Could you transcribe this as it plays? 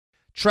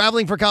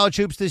Traveling for college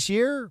hoops this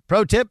year?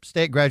 Pro tip,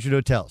 stay at Graduate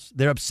Hotels.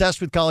 They're obsessed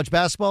with college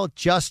basketball,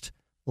 just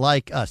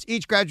like us.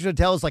 Each Graduate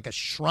Hotel is like a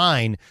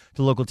shrine to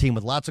the local team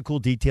with lots of cool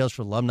details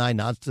for alumni,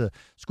 nods to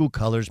school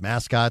colors,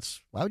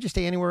 mascots. Why would you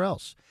stay anywhere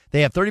else?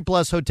 They have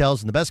 30-plus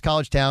hotels in the best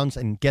college towns,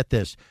 and get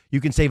this,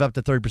 you can save up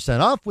to 30%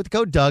 off with the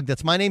code Doug.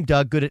 That's my name,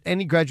 Doug. Good at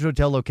any Graduate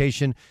Hotel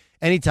location,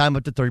 anytime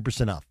up to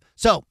 30% off.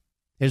 So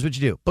here's what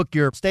you do. Book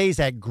your stays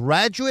at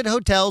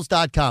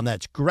graduatehotels.com.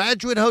 That's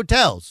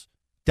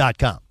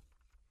graduatehotels.com.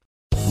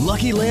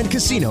 Lucky Land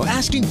Casino,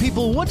 asking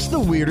people, what's the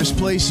weirdest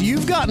place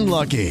you've gotten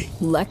lucky?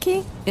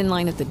 Lucky? In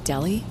line at the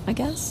deli, I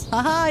guess?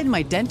 Aha, in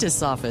my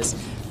dentist's office.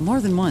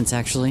 More than once,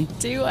 actually.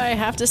 Do I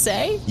have to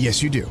say?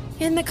 Yes, you do.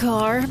 In the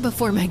car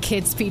before my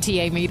kids'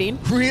 PTA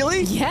meeting.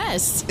 Really?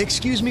 Yes.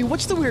 Excuse me,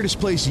 what's the weirdest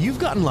place you've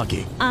gotten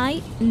lucky?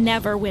 I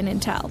never win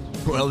and tell.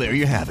 Well, there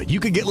you have it. You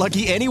can get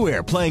lucky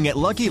anywhere, playing at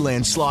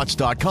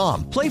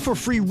LuckyLandSlots.com. Play for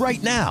free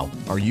right now.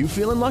 Are you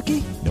feeling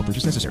lucky? No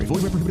purchase necessary.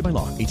 Void where prohibited by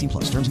law. 18+.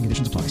 Terms and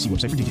conditions apply. See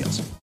website for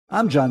details.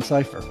 I'm John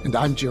Cipher. And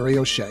I'm Jerry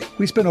O'Shea.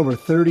 We spent over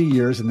 30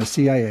 years in the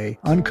CIA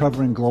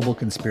uncovering global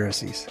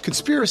conspiracies.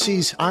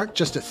 Conspiracies aren't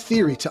just a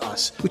theory to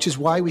us, which is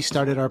why we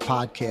started our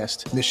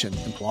podcast, Mission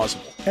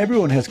Implausible.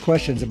 Everyone has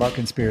questions about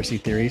conspiracy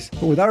theories,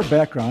 but with our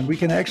background, we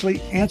can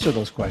actually answer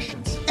those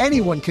questions.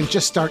 Anyone can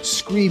just start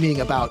screaming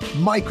about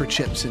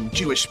microchips and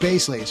Jewish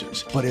space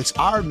lasers, but it's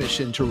our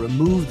mission to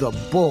remove the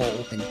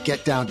bull and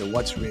get down to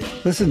what's real.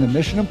 Listen to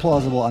Mission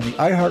Implausible on the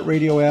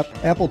iHeartRadio app,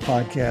 Apple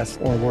Podcasts,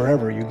 or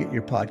wherever you get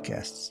your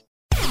podcasts.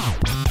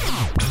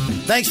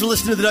 Thanks for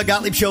listening to the Doug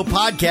Gottlieb Show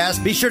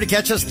podcast. Be sure to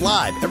catch us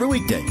live every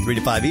weekday, 3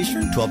 to 5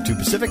 Eastern, 12 to 2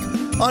 Pacific,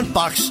 on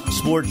Fox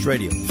Sports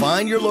Radio.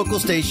 Find your local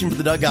station for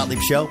the Doug Gottlieb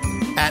Show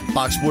at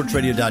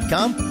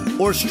foxsportsradio.com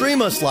or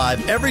stream us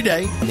live every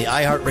day on the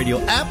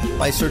iHeartRadio app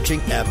by searching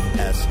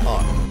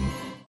FSR.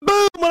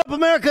 Boom! What up,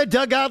 America?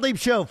 Doug Gottlieb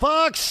Show,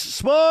 Fox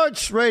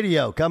Sports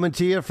Radio. Coming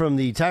to you from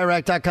the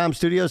TireRack.com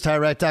studios,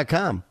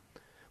 TireRack.com.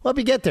 Well, if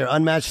you get there,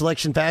 unmatched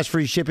selection, fast,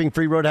 free shipping,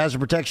 free road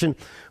hazard protection,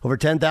 over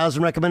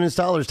 10,000 recommended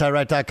installers,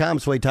 TireRack.com.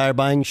 It's the way tire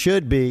buying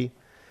should be.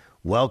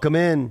 Welcome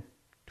in.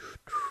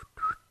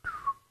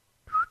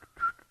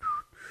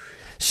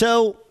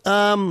 So,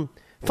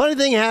 funny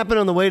thing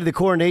happened on the way to the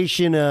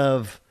coronation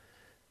of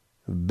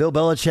Bill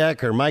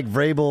Belichick or Mike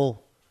Vrabel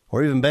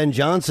or even Ben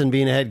Johnson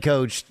being a head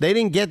coach. They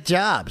didn't get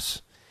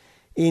jobs.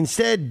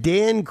 Instead,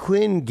 Dan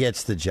Quinn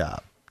gets the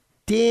job.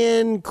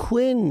 Dan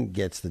Quinn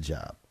gets the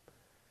job.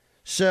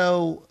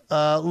 So,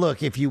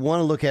 look, if you want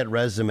to look at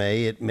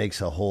resume, it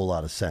makes a whole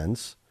lot of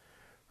sense,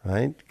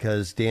 right?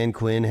 Because Dan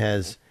Quinn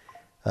has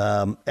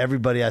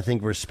everybody, I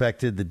think,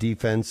 respected the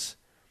defense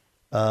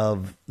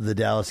of the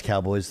Dallas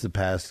Cowboys the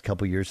past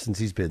couple years since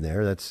he's been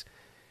there. That's,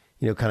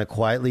 kind of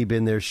quietly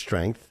been their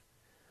strength.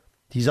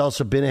 He's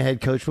also been a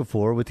head coach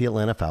before with the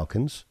Atlanta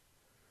Falcons.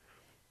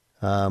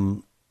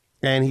 And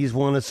he's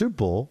won a Super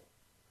Bowl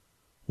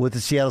with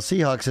the Seattle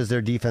Seahawks as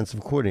their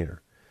defensive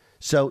coordinator.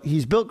 So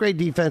he's built great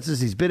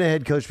defenses. He's been a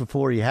head coach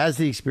before. He has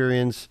the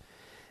experience,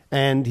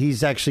 and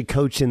he's actually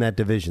coached in that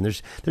division.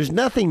 There's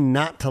nothing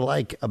not to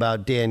like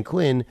about Dan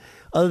Quinn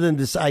other than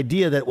this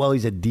idea that, well,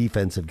 he's a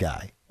defensive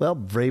guy. Well,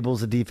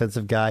 Vrabel's a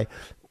defensive guy.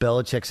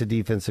 Belichick's a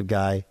defensive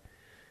guy.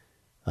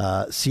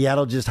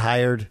 Seattle just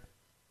hired,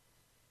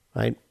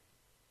 right?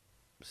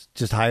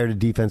 Just hired a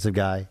defensive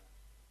guy.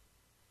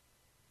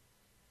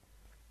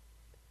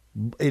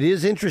 It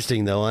is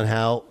interesting, though, on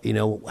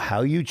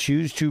how you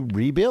choose to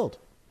rebuild.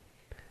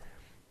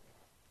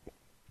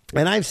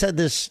 And I've said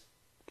this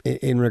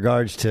in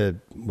regards to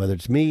whether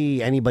it's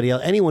me, anybody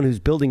else, anyone who's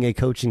building a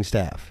coaching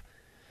staff.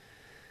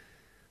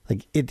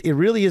 Like, it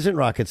really isn't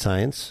rocket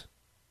science.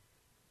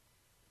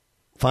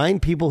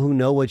 Find people who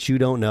know what you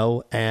don't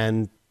know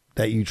and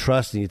that you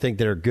trust and you think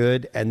they're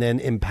good, and then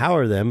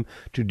empower them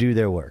to do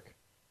their work.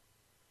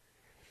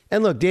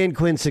 And look, Dan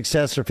Quinn's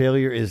success or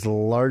failure is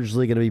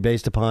largely going to be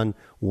based upon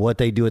what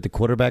they do at the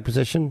quarterback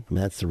position. I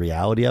mean, that's the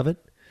reality of it.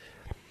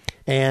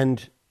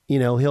 And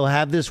he'll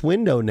have this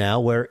window now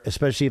where,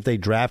 especially if they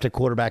draft a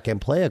quarterback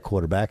and play a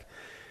quarterback,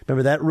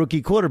 remember that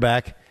rookie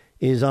quarterback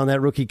is on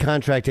that rookie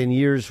contract, and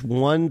years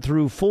 1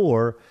 through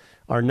 4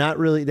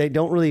 they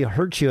don't really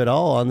hurt you at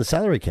all on the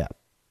salary cap.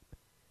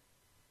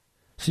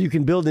 So you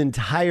can build an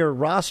entire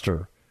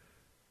roster,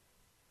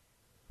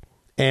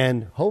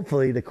 and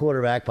hopefully the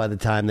quarterback, by the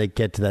time they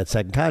get to that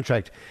second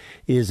contract,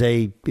 is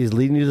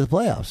leading you to the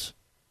playoffs.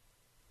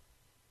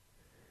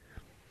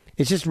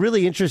 It's just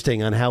really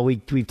interesting on how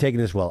we've taken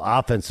this. Well,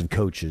 offensive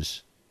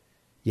coaches,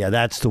 yeah,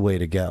 that's the way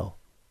to go.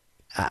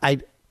 I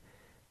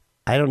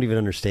don't even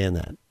understand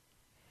that.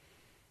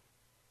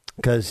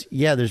 Because,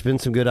 yeah, there's been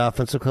some good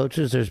offensive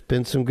coaches. There's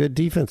been some good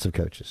defensive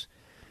coaches.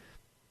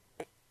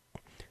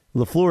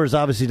 LaFleur has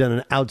obviously done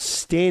an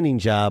outstanding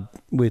job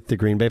with the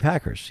Green Bay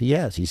Packers. He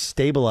has. He's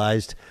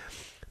stabilized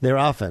their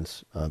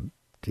offense.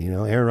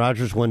 Aaron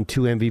Rodgers won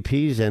 2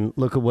 MVPs, and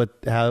look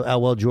at how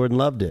well Jordan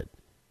Love did.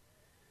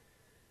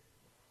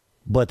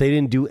 But they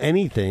didn't do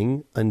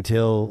anything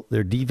until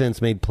their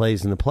defense made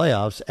plays in the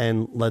playoffs,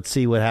 and let's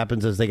see what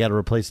happens as they got to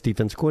replace the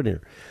defense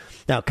coordinator.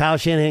 Now, Kyle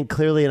Shanahan,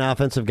 clearly an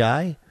offensive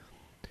guy,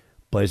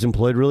 but he's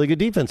employed really good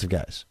defensive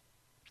guys.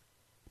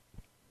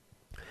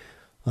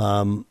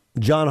 John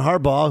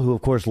Harbaugh, who,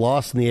 of course,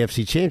 lost in the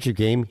AFC Championship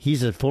game,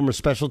 he's a former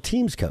special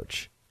teams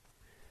coach.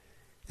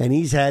 And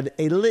he's had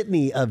a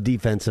litany of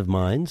defensive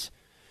minds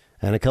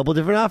and a couple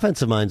different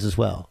offensive minds as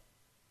well.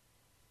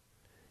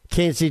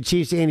 Kansas City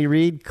Chiefs, Andy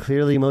Reid,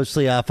 clearly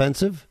mostly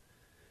offensive,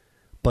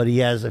 but he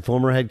has a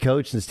former head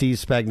coach in Steve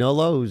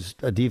Spagnuolo, who's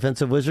a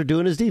defensive wizard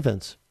doing his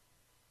defense.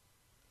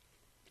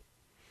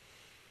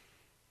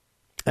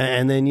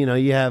 And then,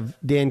 you have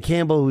Dan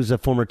Campbell, who's a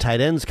former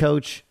tight ends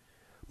coach,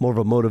 more of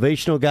a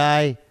motivational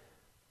guy,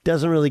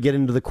 doesn't really get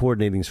into the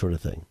coordinating sort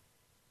of thing.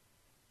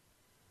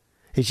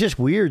 It's just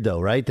weird,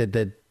 though, right?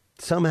 That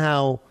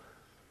somehow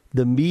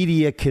the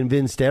media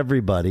convinced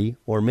everybody,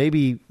 or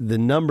maybe the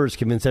numbers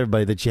convinced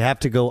everybody, that you have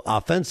to go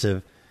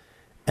offensive.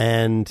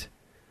 And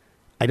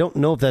I don't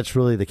know if that's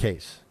really the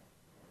case.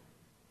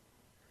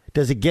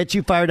 Does it get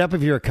you fired up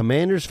if you're a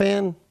Commanders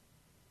fan?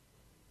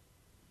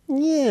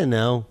 Yeah,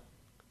 no.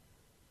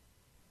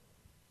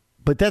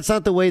 But that's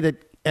not the way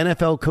that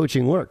NFL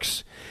coaching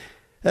works.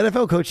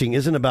 NFL coaching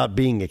isn't about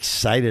being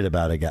excited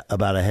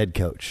about a head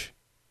coach.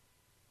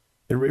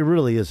 It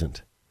really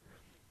isn't.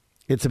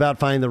 It's about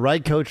finding the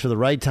right coach for the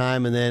right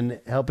time and then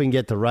helping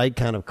get the right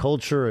kind of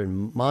culture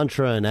and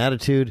mantra and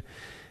attitude.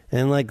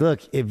 And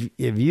look, if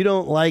you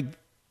don't like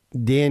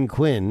Dan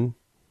Quinn,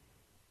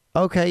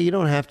 okay, you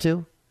don't have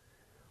to.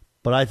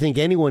 But I think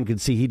anyone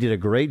could see he did a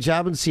great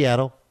job in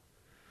Seattle.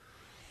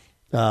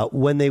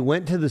 When they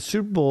went to the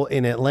Super Bowl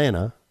in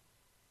Atlanta,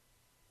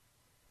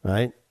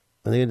 right?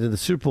 When they went to the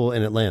Super Bowl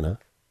in Atlanta,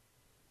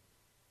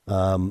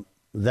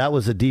 that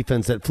was a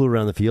defense that flew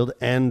around the field.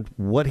 And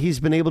what he's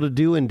been able to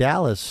do in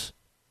Dallas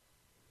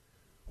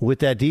with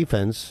that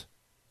defense,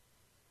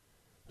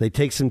 they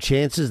take some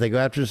chances. They go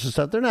after some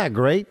stuff. They're not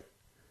great,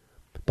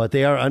 but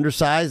they are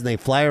undersized and they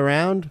fly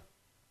around.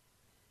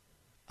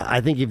 I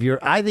think if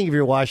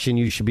you're Washington,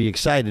 you should be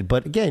excited.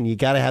 But again, you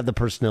got to have the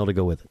personnel to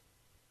go with it.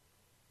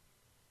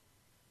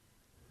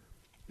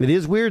 It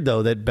is weird,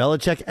 though, that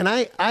Belichick, and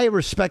I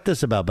respect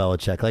this about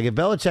Belichick. Like, if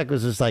Belichick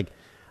was just like,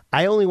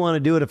 I only want to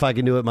do it if I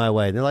can do it my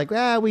way. And they're like,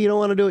 well, you don't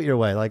want to do it your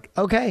way. Like,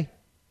 okay.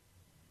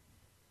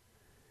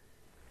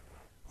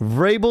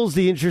 Vrabel's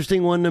the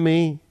interesting one to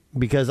me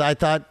because I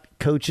thought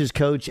coaches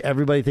coach.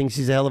 Everybody thinks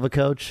he's a hell of a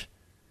coach.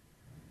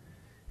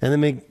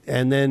 And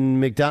then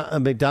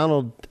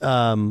McDonald,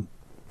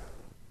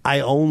 I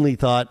only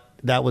thought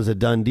that was a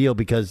done deal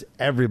because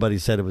everybody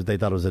said they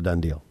thought it was a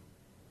done deal.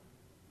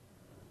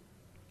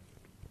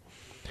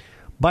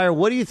 Byer,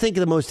 what do you think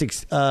of the most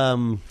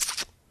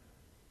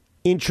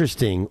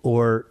interesting,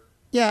 or,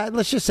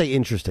 let's just say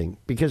interesting,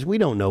 because we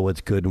don't know what's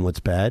good and what's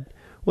bad.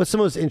 What's the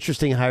most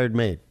interesting hire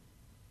made?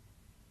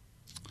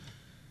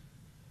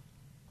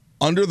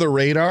 Under the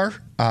radar,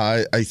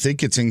 I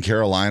think it's in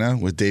Carolina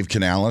with Dave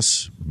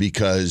Canales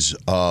because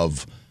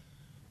of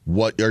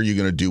what are you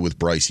going to do with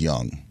Bryce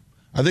Young.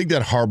 I think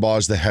that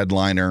Harbaugh's the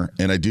headliner,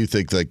 and I do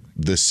think that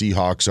the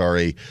Seahawks are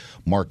a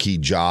marquee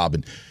job.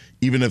 And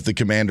even if the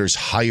Commanders'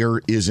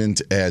 hire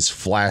isn't as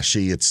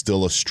flashy, it's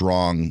still a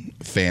strong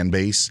fan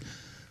base.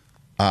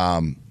 I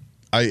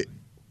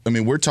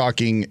mean, we're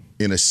talking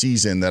in a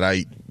season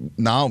that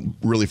now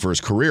really for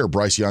his career,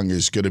 Bryce Young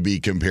is going to be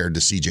compared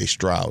to C.J.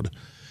 Stroud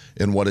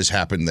and what has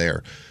happened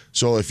there.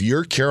 So if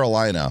you're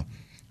Carolina,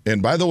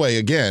 and by the way,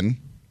 again,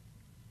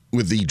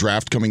 with the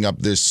draft coming up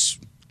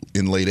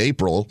in late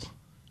April,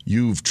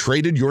 you've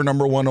traded your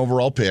number one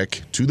overall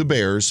pick to the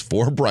Bears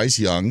for Bryce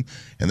Young,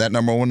 and that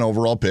number one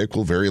overall pick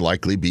will very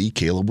likely be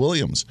Caleb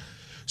Williams.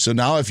 So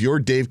now if you're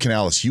Dave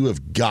Canales, you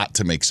have got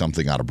to make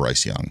something out of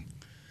Bryce Young.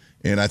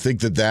 And I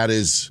think that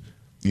is,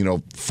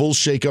 full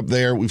shakeup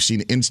there. We've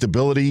seen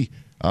instability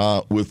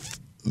with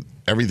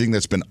everything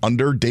that's been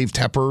under Dave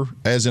Tepper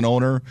as an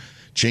owner,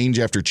 change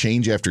after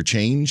change after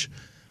change.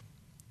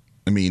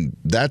 I mean,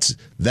 that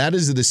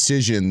is a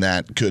decision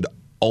that could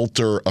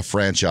alter a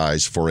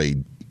franchise for a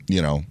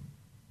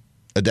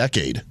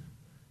decade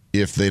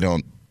if they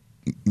don't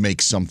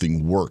make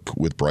something work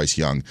with Bryce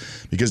Young.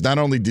 Because not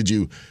only did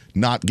you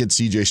not get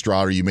C.J.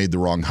 Stroud or you made the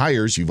wrong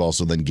hires, you've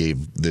also then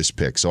gave this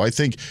pick. So I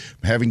think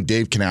having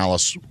Dave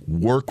Canales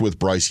work with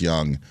Bryce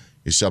Young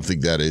is something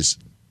that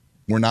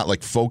we're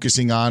not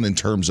focusing on in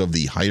terms of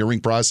the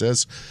hiring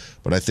process,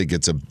 but I think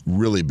it's a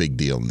really big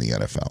deal in the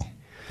NFL.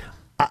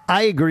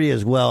 I agree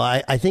as well.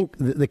 I think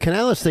the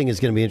Canales thing is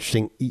going to be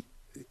interesting.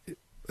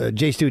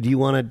 Jay Stu, do you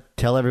want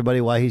to tell everybody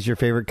why he's your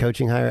favorite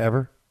coaching hire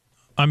ever?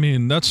 I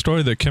mean, that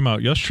story that came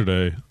out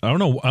yesterday, I don't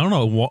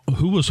know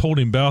who was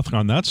holding back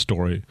on that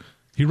story.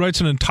 He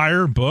writes an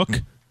entire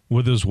book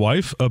with his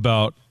wife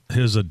about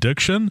his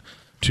addiction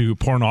to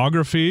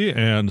pornography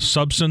and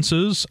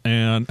substances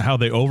and how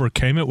they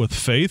overcame it with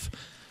faith.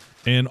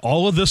 And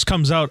all of this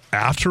comes out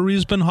after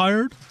he's been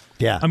hired.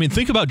 Yeah. I mean,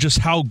 think about just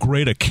how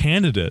great a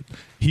candidate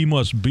he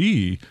must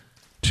be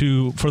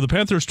for the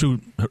Panthers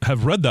to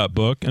have read that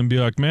book and be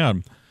like,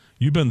 man,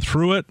 you've been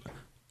through it.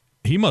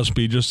 He must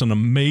be just an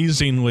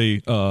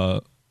amazingly,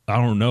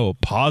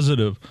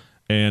 positive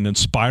and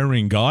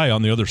inspiring guy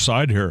on the other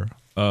side here.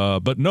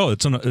 But no,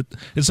 it's an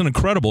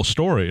incredible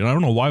story, and I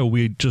don't know why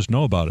we just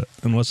know about it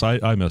unless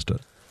I missed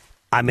it.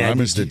 I mean, I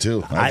missed it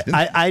too.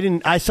 I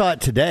didn't. I saw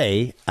it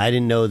today. I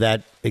didn't know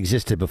that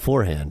existed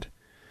beforehand.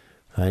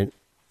 Right?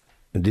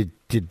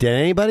 Did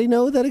anybody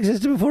know that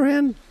existed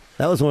beforehand?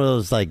 That was one of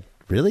those like,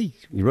 really?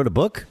 You wrote a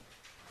book?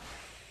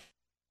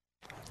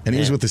 And he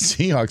was with the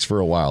Seahawks for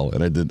a while,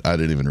 and I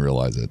didn't even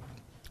realize it.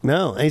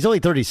 No, and he's only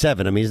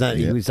 37. I mean, he's not.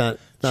 Yeah. He's not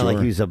Sure. like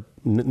he's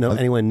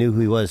anyone knew who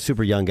he was.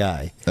 Super young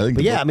guy.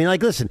 But yeah, I mean,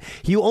 like, listen,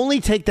 you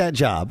only take that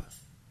job.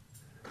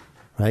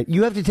 Right?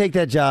 You have to take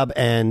that job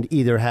and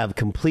either have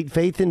complete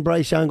faith in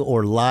Bryce Young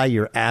or lie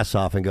your ass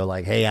off and go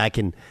like, "Hey, I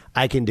can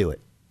do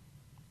it.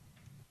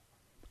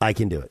 I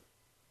can do it."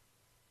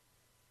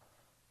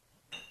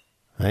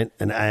 Right?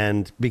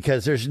 And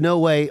because there's no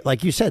way,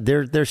 like you said,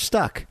 they're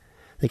stuck.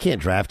 They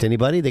can't draft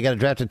anybody. They got to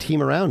draft a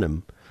team around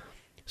him.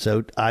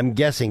 So I'm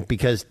guessing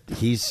because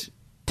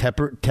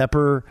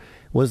Tepper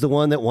was the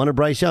one that wanted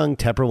Bryce Young.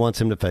 Tepper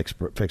wants him to fix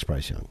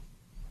Bryce Young.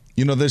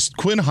 You know, this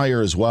Quinn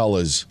hire as well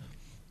is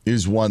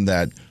one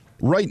that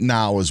right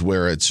now is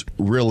where it's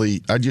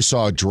really. I just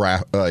saw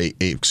not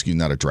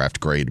a draft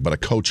grade, but a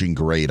coaching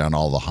grade on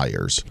all the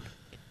hires.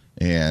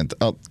 And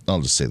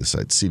I'll just say the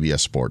site,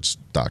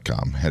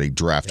 CBSSports.com, had a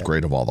draft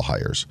grade of all the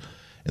hires.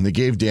 And they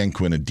gave Dan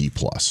Quinn a D+.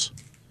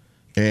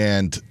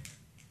 And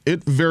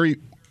it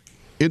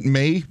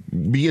may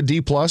be a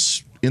D+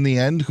 in the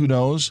end, who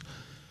knows?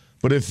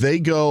 But if they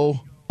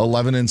go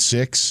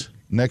 11-6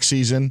 next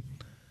season,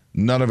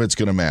 none of it's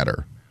going to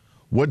matter.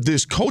 What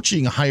this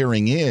coaching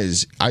hiring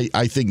is,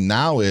 I think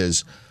now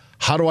is,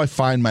 how do I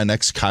find my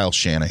next Kyle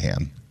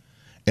Shanahan?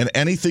 And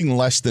anything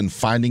less than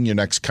finding your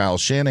next Kyle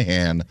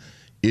Shanahan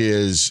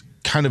is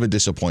kind of a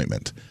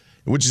disappointment,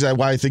 which is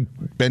why I think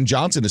Ben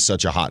Johnson is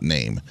such a hot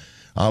name.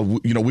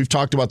 We've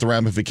talked about the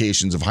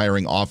ramifications of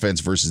hiring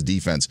offense versus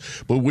defense,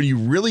 but when you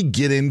really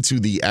get into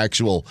the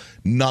actual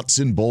nuts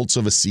and bolts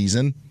of a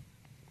season,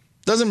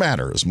 it doesn't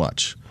matter as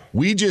much.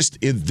 We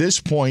just, at this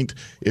point,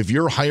 if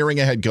you're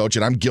hiring a head coach,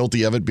 and I'm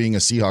guilty of it being a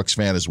Seahawks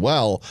fan as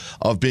well,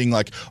 of being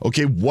like,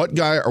 okay, what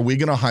guy are we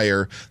going to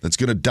hire that's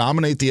going to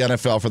dominate the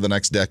NFL for the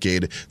next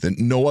decade that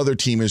no other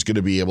team is going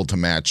to be able to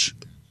match,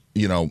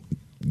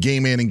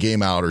 game in and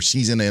game out, or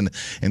season in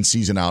and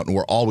season out, and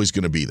we're always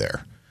going to be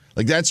there.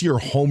 Like, that's your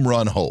home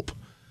run hope.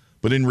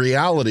 But in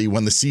reality,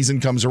 when the season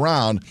comes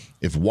around,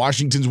 if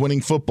Washington's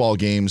winning football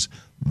games,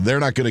 they're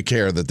not going to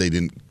care that they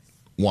didn't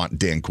want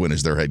Dan Quinn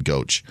as their head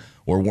coach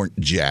or weren't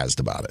jazzed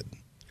about it.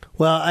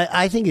 Well,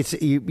 I think it's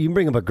you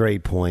bring up a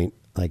great point.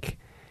 Like,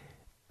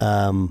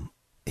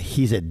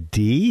 he's a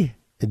D.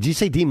 Did you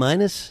say D-?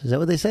 Is that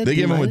what they said? They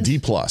gave him a D+.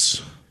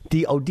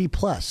 D+.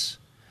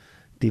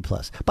 D+.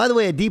 By the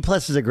way, a D+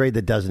 is a grade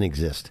that doesn't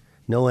exist.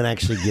 No one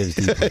actually gives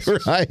D+.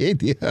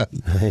 Right, yeah.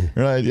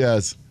 Right,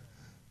 yes.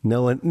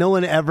 No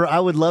one ever. I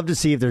would love to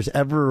see if there's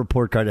ever a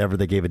report card ever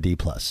that gave a D+.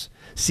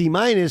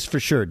 C- for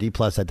sure. D+,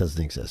 that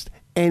doesn't exist.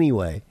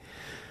 Anyway,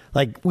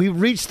 like, we've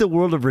reached the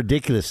world of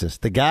ridiculousness.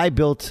 The guy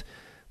built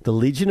the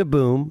Legion of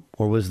Boom,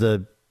 or was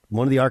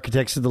one of the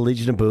architects of the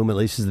Legion of Boom, at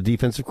least as the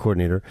defensive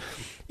coordinator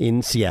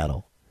in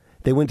Seattle.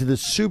 They went to the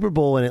Super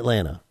Bowl in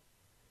Atlanta.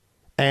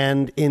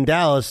 And in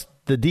Dallas,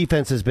 the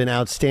defense has been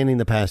outstanding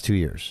the past 2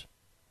 years.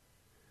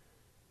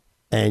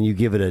 And you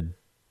give it a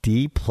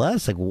D+?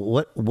 Like,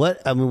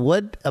 what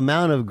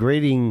amount of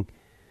grading?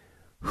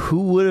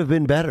 Who would have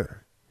been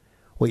better?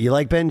 What, you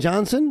like Ben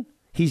Johnson?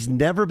 He's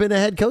never been a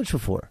head coach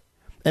before.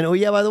 And oh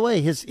yeah, by the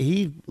way,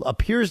 he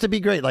appears to be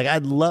great. Like,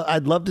 I'd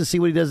love to see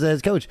what he does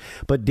as coach.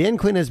 But Dan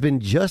Quinn has been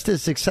just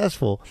as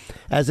successful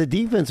as a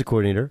defensive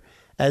coordinator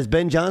as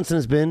Ben Johnson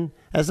has been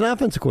as an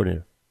offensive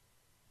coordinator.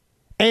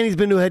 And he's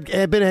been a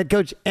head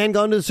coach and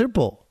gone to the Super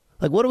Bowl.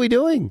 Like, what are we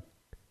doing?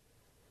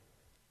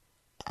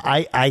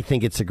 I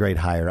think it's a great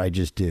hire. I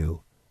just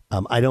do.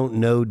 I don't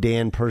know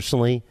Dan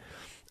personally.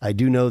 I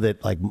do know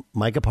that, like,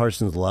 Micah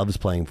Parsons loves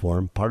playing for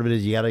him. Part of it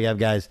is you got to have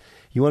guys.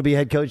 You want to be a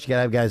head coach, you got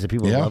to have guys that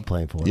people love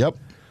playing for. Yep.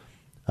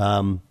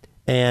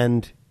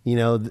 And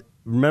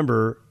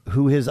remember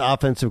who his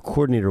offensive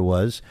coordinator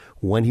was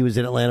when he was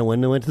in Atlanta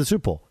when they went to the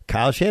Super Bowl.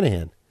 Kyle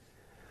Shanahan,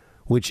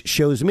 which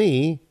shows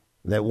me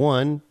that,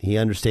 one, he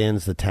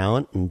understands the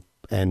talent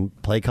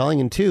and play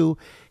calling, and two,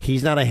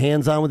 he's not a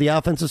hands-on with the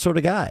offensive sort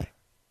of guy.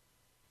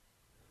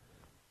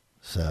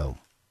 So,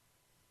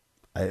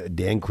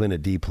 Dan Quinn, a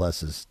D+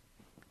 is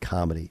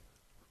comedy.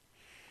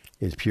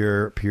 Is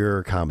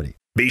pure comedy.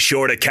 Be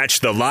sure to catch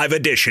the live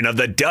edition of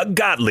the Doug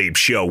Gottlieb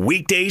Show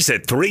weekdays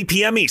at 3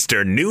 p.m.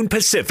 Eastern, noon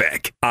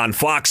Pacific on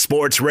Fox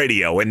Sports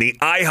Radio and the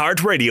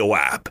iHeartRadio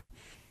app.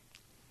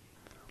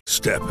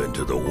 Step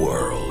into the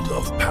world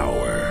of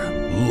power,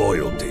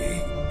 loyalty,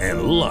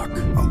 and luck.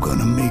 I'm going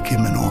to make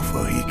him an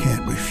offer he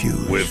can't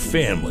refuse. With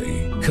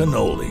family,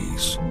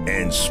 cannolis,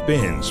 and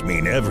spins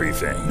mean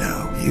everything.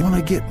 Now, you want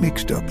to get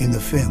mixed up in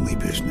the family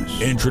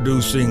business.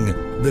 Introducing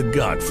The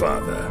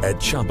Godfather at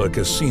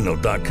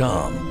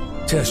ChumbaCasino.com.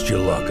 Test your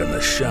luck in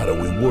the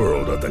shadowy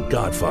world of The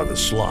Godfather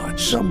slot.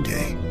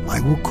 Someday, I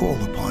will call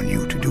upon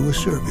you to do a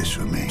service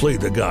for me. Play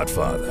The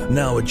Godfather,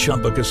 now at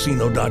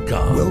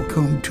ChumbaCasino.com.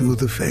 Welcome to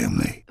the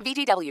family.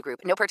 VGW Group.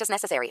 No purchase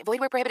necessary.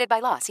 Void where prohibited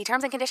by law. See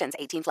terms and conditions.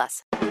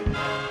 18+.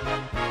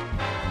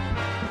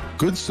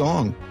 Good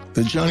song.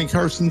 The Johnny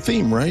Carson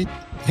theme, right?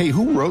 Hey,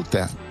 who wrote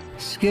that?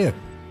 Skip.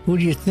 Who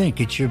do you think?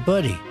 It's your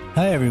buddy.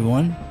 Hi,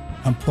 everyone.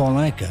 I'm Paul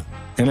Anka.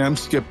 And I'm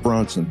Skip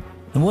Bronson.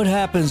 And what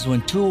happens when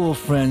two old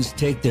friends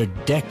take their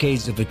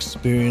decades of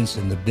experience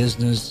in the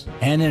business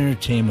and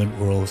entertainment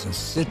worlds and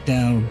sit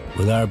down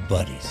with our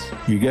buddies?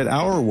 You get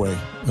Our Way,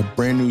 a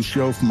brand new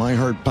show from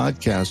iHeart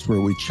Podcast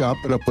where we chop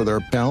it up with our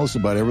pals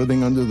about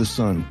everything under the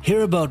sun.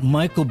 Hear about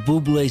Michael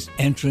Bublé's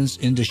entrance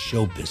into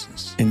show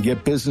business. And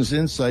get business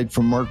insight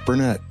from Mark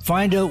Burnett.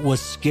 Find out what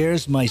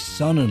scares my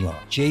son-in-law,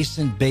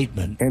 Jason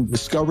Bateman. And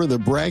discover the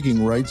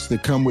bragging rights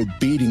that come with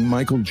beating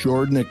Michael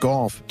Jordan at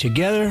golf.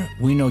 Together,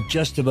 we know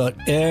just about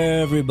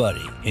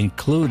everybody,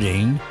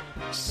 including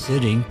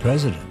sitting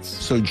presidents.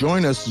 So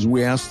join us as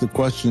we ask the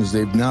questions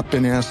they've not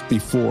been asked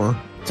before,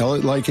 tell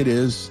it like it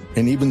is,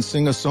 and even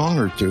sing a song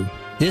or two.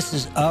 This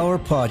is our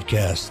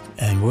podcast,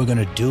 and we're going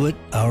to do it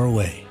our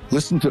way.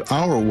 Listen to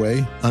Our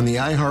Way on the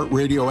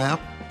iHeartRadio app,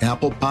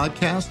 Apple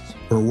Podcasts,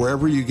 or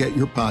wherever you get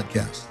your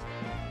podcasts.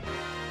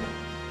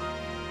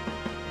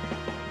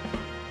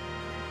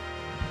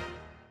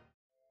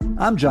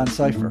 I'm John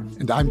Cipher.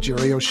 And I'm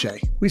Jerry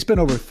O'Shea. We spent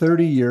over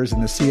 30 years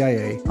in the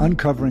CIA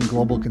uncovering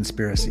global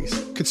conspiracies.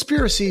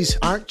 Conspiracies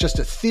aren't just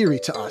a theory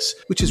to us,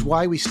 which is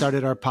why we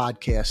started our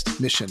podcast,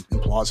 Mission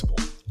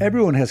Implausible.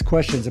 Everyone has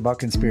questions about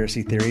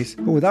conspiracy theories,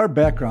 but with our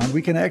background,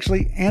 we can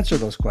actually answer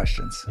those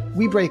questions.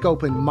 We break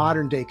open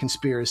modern-day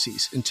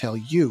conspiracies and tell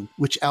you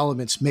which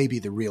elements may be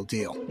the real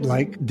deal.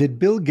 Like, did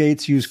Bill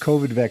Gates use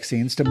COVID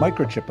vaccines to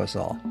microchip us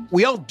all?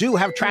 We all do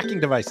have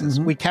tracking devices.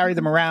 We carry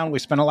them around. We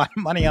spend a lot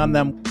of money on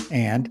them.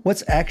 And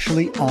what's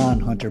actually on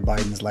Hunter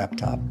Biden's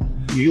laptop?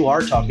 You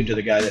are talking to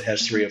the guy that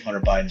has 3 of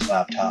Hunter Biden's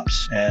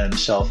laptops and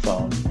cell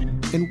phone.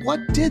 And what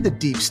did the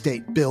deep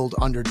state build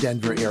under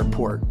Denver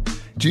Airport?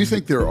 Do you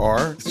think there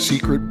are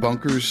secret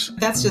bunkers?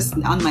 That's just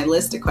on my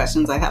list of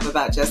questions I have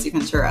about Jesse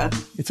Ventura.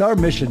 It's our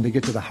mission to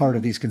get to the heart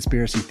of these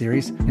conspiracy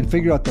theories and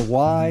figure out the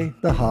why,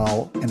 the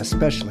how, and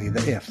especially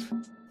the if.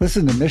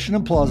 Listen to Mission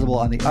Implausible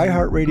on the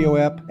iHeartRadio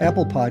app,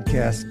 Apple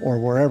Podcasts, or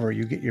wherever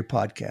you get your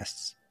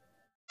podcasts.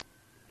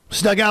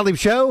 It's Doug Gottlieb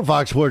Show,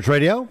 Fox Sports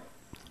Radio.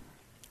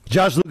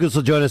 Josh Lucas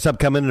will join us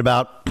upcoming in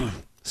about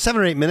 7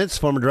 or 8 minutes,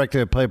 former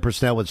director of player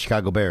personnel with the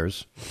Chicago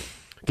Bears.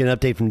 Get an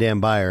update from Dan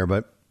Byer,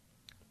 but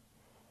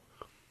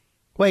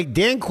wait,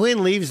 Dan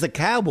Quinn leaves the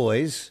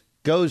Cowboys,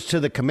 goes to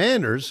the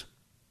Commanders.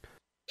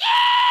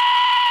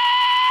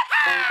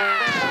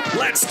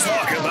 Let's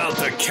talk about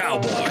the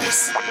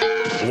Cowboys.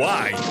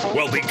 Why?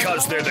 Well,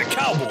 because they're the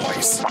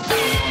Cowboys. I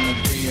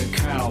wanna be a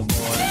cowboy.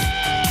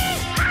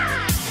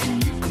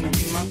 And you can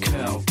be my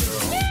cowgirl.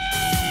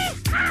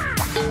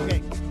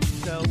 Okay,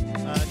 so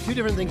two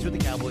different things with the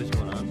Cowboys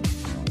going on.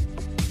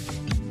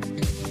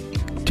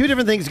 Two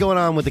different things going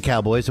on with the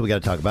Cowboys that we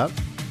got to talk about.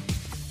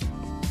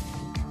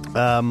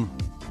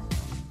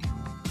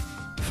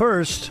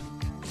 First,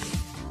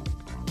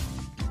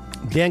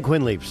 Dan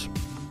Quinn leaves.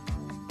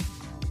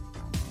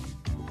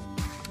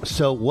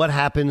 So what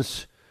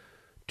happens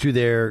to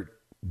their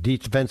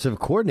defensive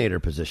coordinator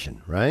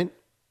position, right?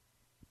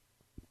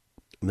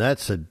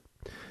 That's a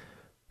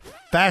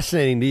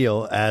fascinating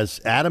deal,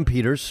 as Adam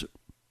Peters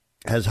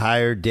has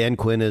hired Dan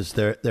Quinn as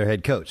their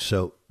head coach.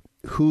 So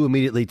who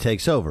immediately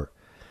takes over?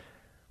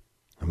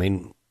 I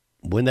mean,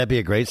 wouldn't that be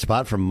a great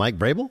spot for Mike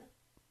Vrabel?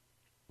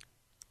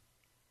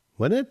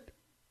 Wouldn't it?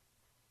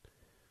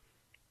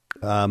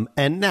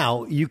 And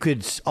now you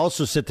could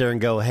also sit there and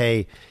go,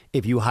 hey,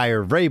 if you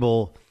hire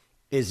Vrabel,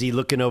 is he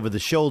looking over the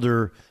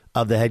shoulder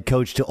of the head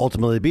coach to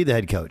ultimately be the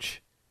head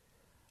coach?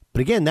 But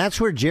again, that's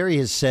where Jerry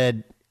has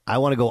said, I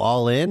want to go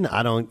all in.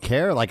 I don't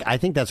care. Like, I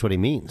think that's what he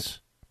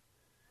means.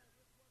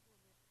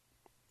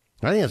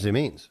 I think that's what he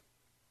means.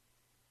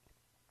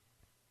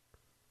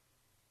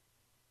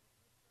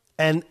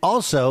 And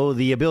also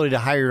the ability to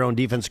hire your own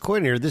defense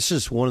coordinator. This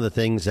is one of the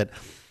things that,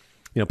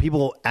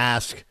 people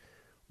ask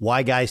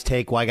why guys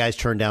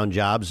turn down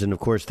jobs. And of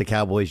course, the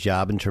Cowboys'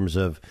 job in terms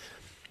of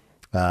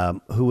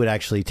who would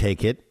actually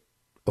take it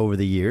over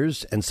the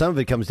years. And some of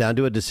it comes down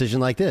to a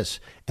decision like this.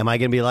 Am I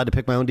going to be allowed to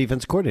pick my own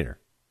defense coordinator?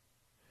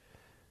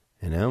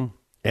 Am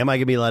I going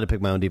to be allowed to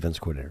pick my own defense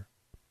coordinator?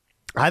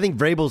 I think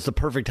Vrabel's the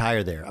perfect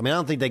hire there. I mean, I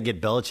don't think they can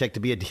get Belichick to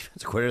be a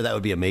defense coordinator. That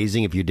would be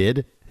amazing if you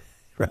did,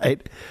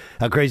 right?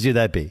 How crazy would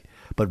that be?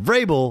 But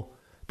Vrabel,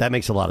 that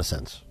makes a lot of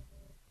sense.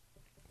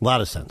 A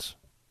lot of sense.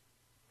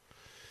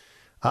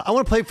 I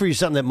want to play for you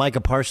something that Micah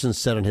Parsons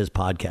said on his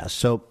podcast.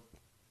 So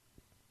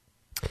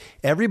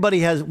everybody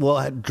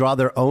will draw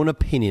their own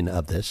opinion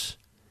of this,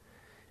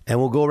 and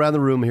we'll go around the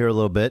room here a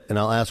little bit, and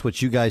I'll ask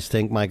what you guys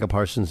think Micah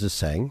Parsons is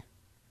saying.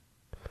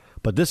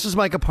 But this is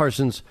Micah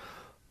Parsons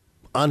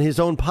on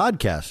his own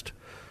podcast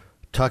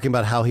talking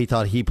about how he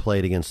thought he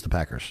played against the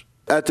Packers.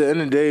 At the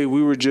end of the day,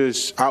 we were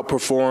just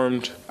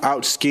outperformed,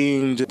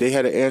 out-schemed. They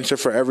had an answer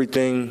for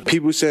everything.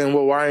 People saying,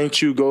 well, why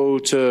ain't you go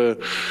to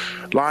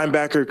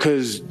linebacker?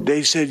 Because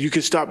they said you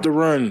could stop the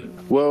run.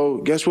 Well,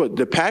 guess what?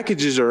 The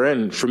packages are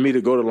in for me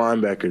to go to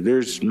linebacker.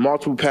 There's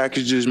multiple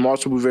packages,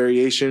 multiple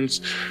variations.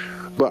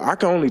 But I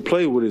can only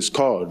play what it's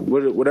called.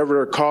 Whatever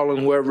they're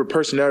calling, whoever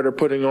personnel they're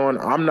putting on,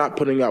 I'm not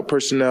putting out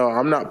personnel.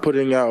 I'm not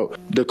putting out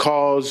the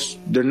calls.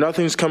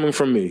 Nothing's coming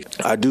from me.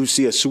 I do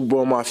see a Super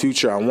Bowl in my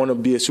future. I want to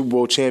be a Super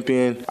Bowl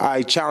champion.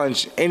 I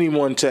challenge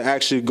anyone to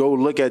actually go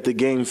look at the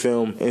game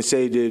film and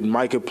say, did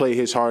Micah play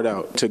his heart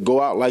out? To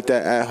go out like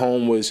that at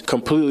home was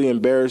completely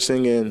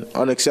embarrassing and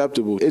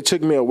unacceptable. It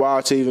took me a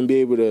while to even be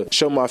able to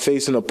show my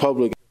face in the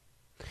public.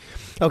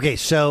 Okay,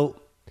 so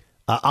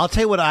I'll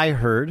tell you what I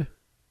heard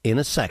in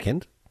a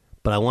second,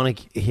 but I want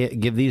to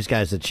give these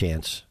guys a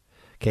chance.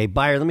 Okay,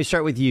 Byron, let me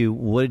start with you.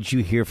 What did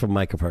you hear from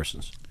Micah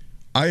Parsons?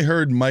 I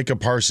heard Micah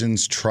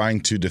Parsons trying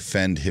to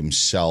defend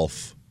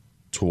himself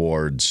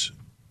towards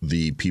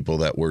the people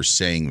that were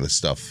saying the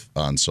stuff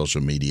on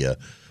social media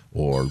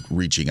or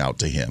reaching out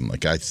to him.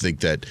 Like, I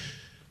think that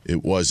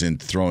it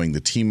wasn't throwing the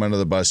team under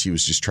the bus. He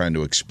was just trying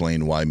to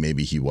explain why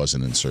maybe he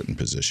wasn't in certain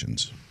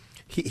positions.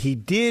 He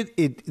did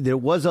it. There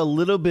was a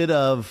little bit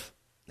of,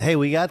 hey,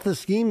 we got the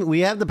scheme. We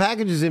have the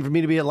packages in for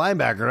me to be a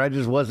linebacker. I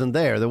just wasn't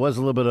there. There was a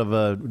little bit of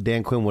a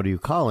Dan Quinn, what are you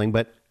calling?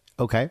 But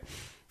okay.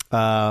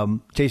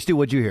 Jay Stu,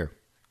 what'd you hear?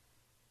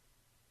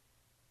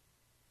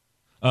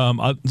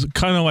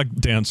 Kind of like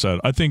Dan said,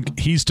 I think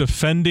he's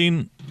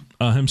defending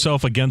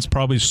himself against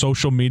probably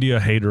social media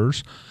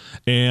haters,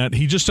 and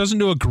he just doesn't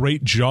do a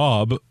great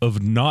job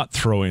of not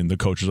throwing the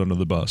coaches under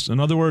the bus. In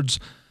other words,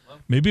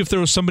 maybe if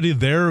there was somebody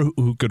there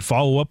who could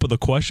follow up with a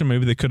question,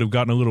 maybe they could have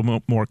gotten a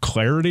little more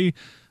clarity.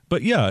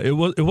 But yeah, it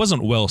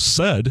wasn't well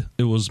said.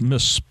 It was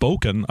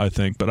misspoken, I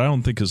think, but I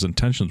don't think his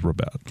intentions were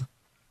bad.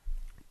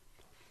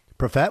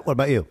 Profet, what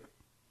about you?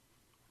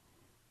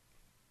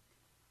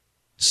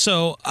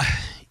 So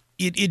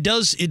it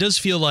does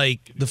feel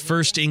like the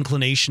first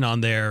inclination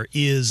on there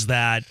is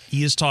that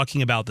he is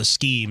talking about the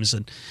schemes,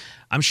 and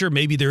I'm sure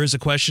maybe there is a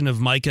question of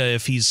Micah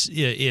if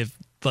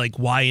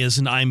why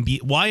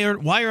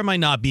am I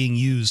not being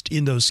used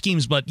in those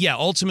schemes? But yeah,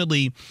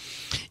 ultimately,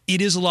 it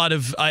is a lot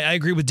of. I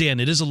agree with Dan.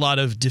 It is a lot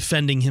of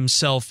defending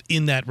himself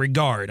in that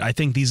regard. I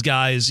think these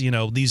guys,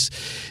 these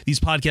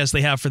podcasts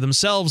they have for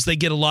themselves, they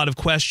get a lot of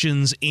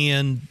questions,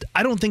 and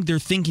I don't think they're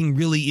thinking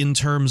really in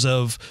terms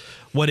of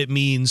what it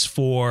means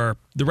for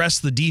the rest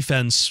of the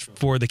defense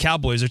for the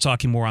Cowboys. They're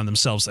talking more on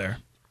themselves there.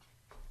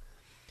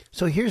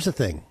 So here's the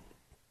thing: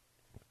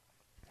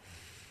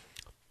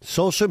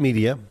 social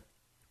media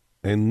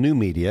and new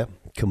media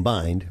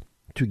combined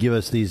to give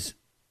us these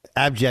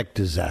abject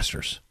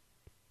disasters,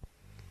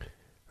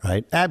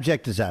 right?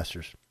 Abject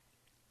disasters.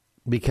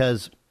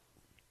 Because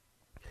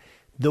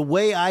the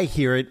way I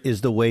hear it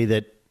is the way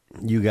that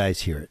you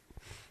guys hear it,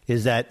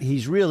 is that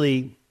he's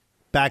really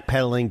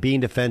backpedaling, being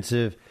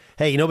defensive.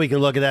 Hey, nobody can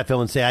look at that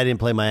film and say, I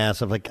didn't play my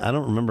ass off. Like, I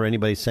don't remember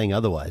anybody saying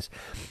otherwise.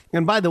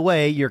 And by the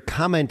way, you're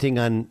commenting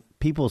on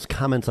people's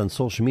comments on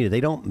social media.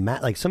 They don't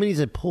matter. Like, somebody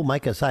said, pull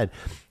Micah aside.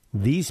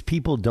 These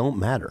people don't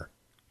matter.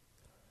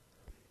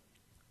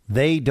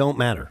 They don't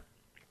matter.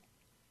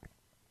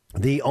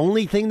 The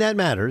only thing that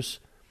matters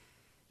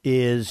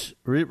is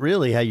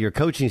really how your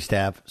coaching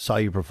staff saw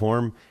you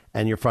perform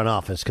and your front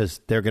office,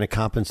 because they're going to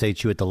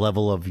compensate you at the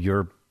level of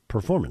your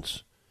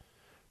performance.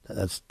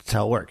 That's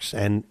how it works.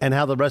 And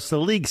how the rest of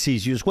the league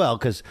sees you as well,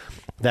 because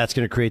that's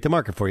going to create the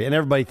market for you. And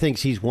everybody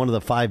thinks he's one of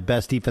the 5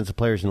 best defensive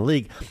players in the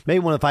league, maybe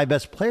one of the 5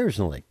 best players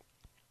in the league.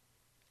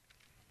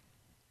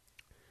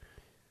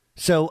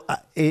 So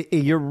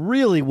you're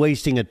really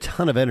wasting a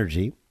ton of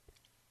energy.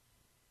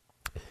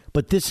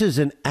 But this is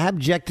an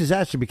abject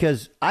disaster,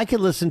 because I could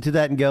listen to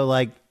that and go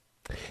like,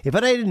 if I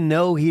didn't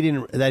know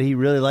that he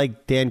really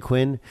liked Dan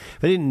Quinn,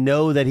 if I didn't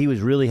know that he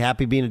was really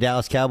happy being a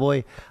Dallas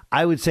Cowboy,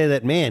 I would say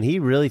that, man, he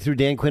really threw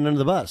Dan Quinn under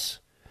the bus.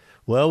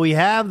 Well, we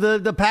have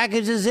the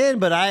packages in,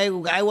 but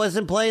I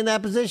wasn't playing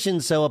that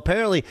position, so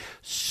apparently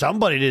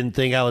somebody didn't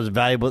think I was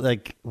valuable.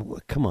 Like,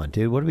 come on,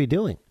 dude, what are we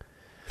doing?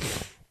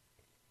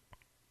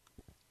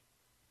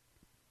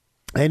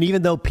 And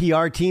even though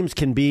PR teams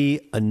can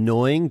be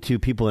annoying to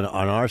people on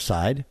our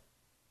side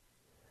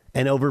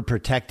and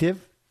overprotective,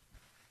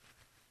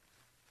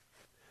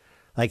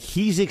 like,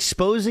 he's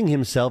exposing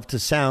himself to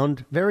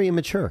sound very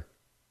immature.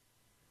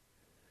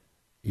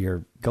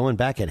 You're going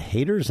back at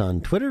haters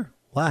on Twitter?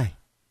 Why?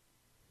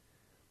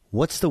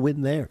 What's the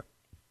win there?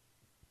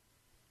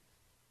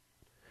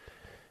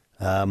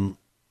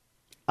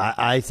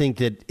 I think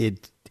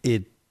that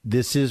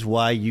this is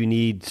why you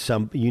need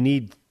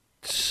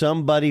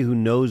somebody who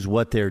knows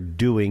what they're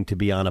doing to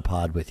be on a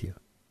pod with you.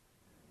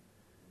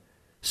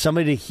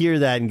 Somebody to hear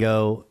that and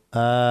go,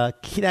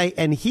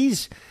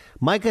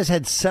 Micah's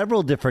had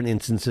several different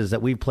instances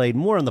that we've played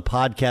more on the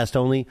podcast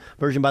only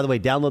version. By the way,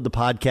 download the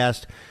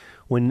podcast.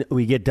 When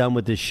we get done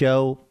with this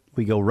show,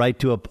 we go right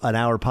to an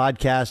hour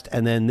podcast.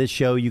 And then this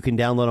show you can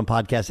download on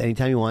podcast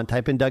anytime you want.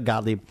 Type in Doug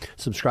Gottlieb,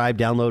 subscribe,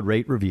 download,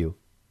 rate, review.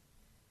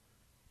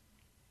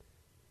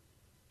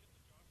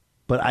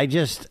 But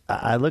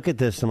I look at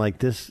this and I'm like,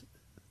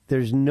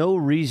 there's no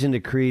reason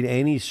to create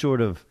any sort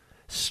of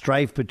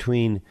strife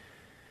between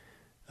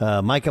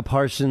Micah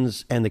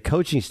Parsons and the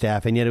coaching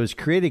staff, and yet it was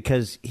created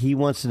because he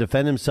wants to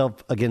defend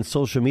himself against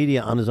social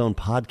media on his own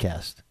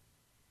podcast.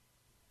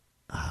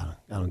 I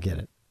don't get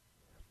it.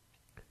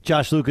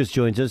 Josh Lucas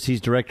joins us. He's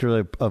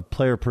director of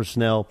player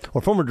personnel,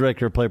 or former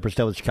director of player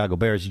personnel with the Chicago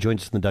Bears. He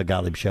joins us in the Doug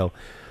Gottlieb Show.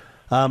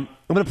 I'm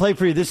going to play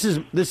for you. This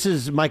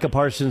is Micah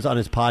Parsons on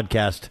his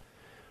podcast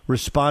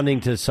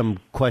responding to some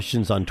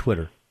questions on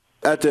Twitter.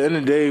 At the end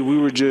of the day, we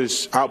were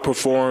just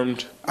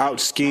outperformed,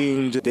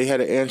 out-schemed. They had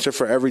an answer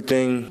for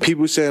everything.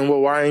 People saying,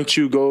 well, why ain't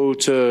you go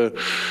to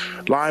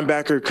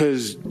linebacker?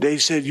 Because they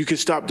said you could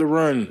stop the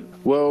run.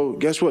 Well,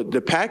 guess what?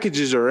 The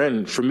packages are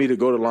in for me to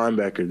go to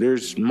linebacker.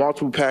 There's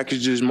multiple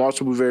packages,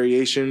 multiple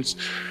variations.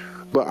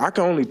 But I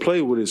can only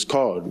play what it's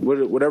called.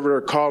 Whatever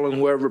they're calling,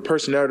 whoever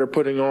personnel they're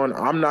putting on,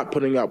 I'm not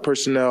putting out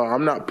personnel.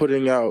 I'm not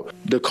putting out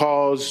the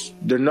calls.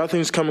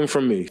 Nothing's coming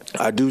from me.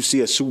 I do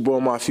see a Super Bowl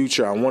in my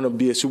future. I want to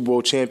be a Super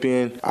Bowl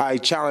champion. I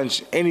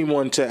challenge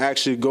anyone to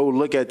actually go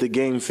look at the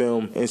game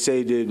film and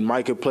say, did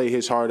Micah play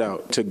his heart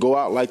out? To go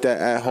out like that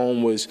at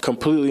home was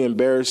completely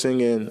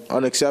embarrassing and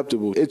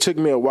unacceptable. It took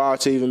me a while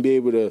to even be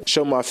able to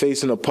show my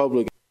face in the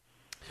public.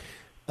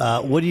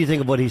 What do you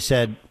think of what he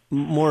said?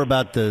 More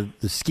about the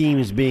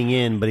schemes being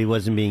in, but he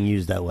wasn't being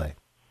used that way.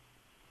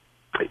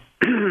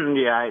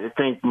 Yeah, I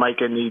think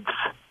Micah needs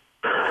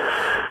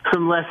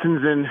some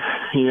lessons in,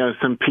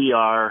 some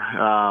PR.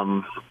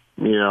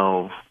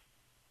 No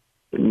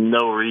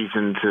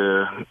reason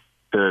to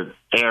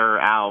air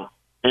out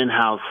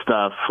in-house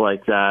stuff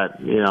like that,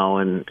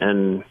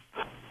 and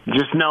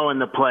just knowing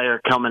the player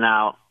coming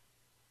out.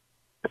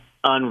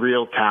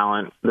 Unreal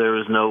talent. There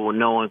was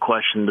no one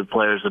questioned the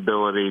player's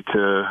ability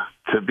to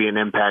be an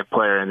impact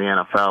player in the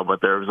NFL, but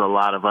there was a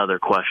lot of other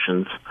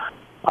questions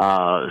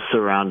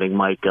surrounding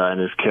Micah and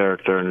his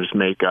character and his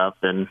makeup.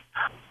 And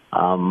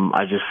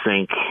I just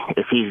think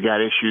if he's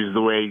got issues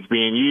the way he's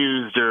being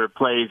used or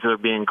plays that are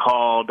being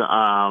called,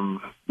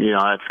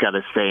 it's got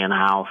to stay in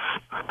house.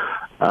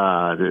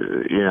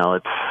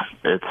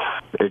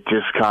 It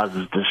just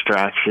causes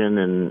distraction,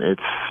 and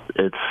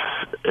it's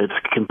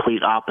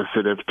complete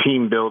opposite of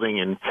team building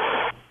and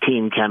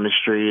team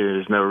chemistry.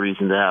 There's no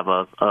reason to have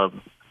a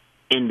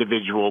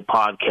individual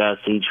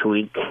podcast each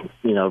week,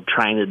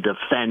 trying to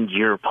defend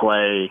your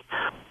play.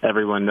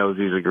 Everyone knows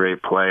he's a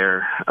great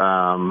player,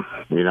 so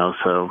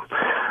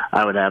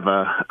I would have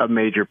a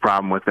major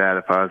problem with that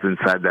if I was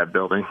inside that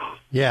building.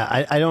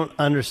 Yeah, I don't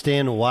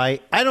understand why.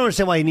 I don't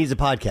understand why he needs a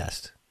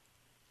podcast.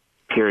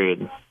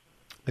 Period.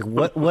 Like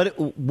what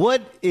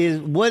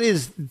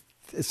is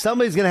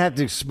somebody's going to have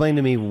to explain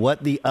to me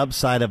what the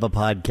upside of a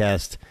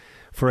podcast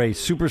for a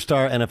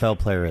superstar NFL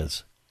player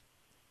is.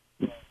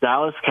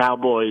 Dallas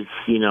Cowboys,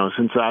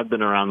 since I've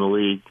been around the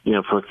league,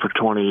 for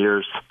 20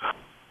 years,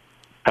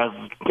 have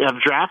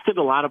drafted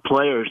a lot of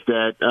players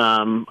that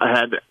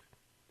had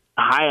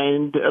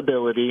high-end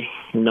ability.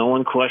 No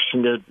one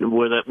questioned it,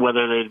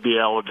 whether they'd be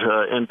able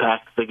to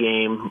impact the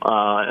game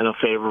in a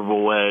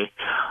favorable way,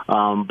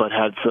 but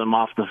had some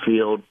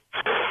off-the-field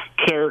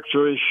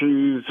character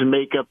issues,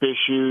 makeup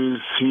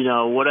issues,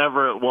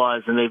 whatever it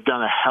was, and they've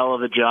done a hell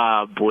of a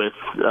job with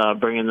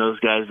bringing those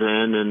guys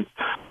in and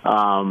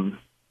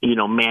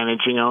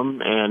managing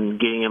them and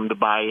getting them to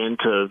buy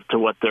into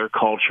what their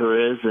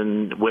culture is,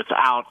 and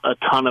without a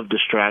ton of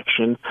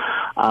distraction.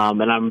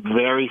 And I'm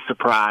very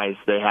surprised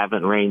they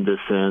haven't reined this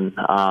in,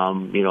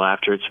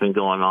 after it's been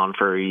going on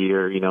for a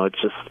year.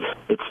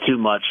 It's too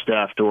much to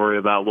have to worry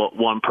about what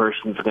one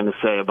person's going to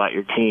say about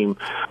your team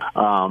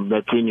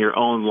that's in your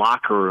own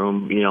locker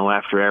room,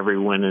 after every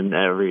win and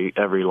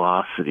every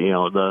loss.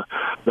 The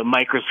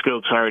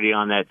microscope's already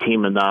on that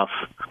team enough.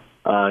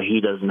 He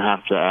doesn't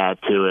have to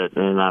add to it,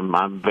 and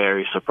I'm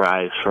very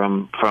surprised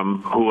from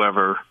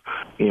whoever,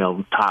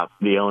 top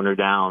the owner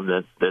down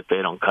that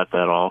they don't cut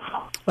that off.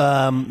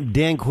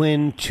 Dan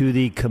Quinn to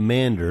the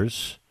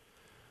Commanders.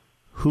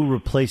 Who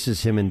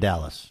replaces him in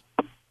Dallas?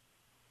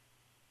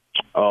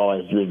 Oh,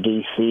 as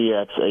the DC,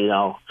 that's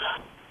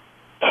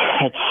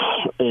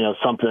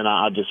something.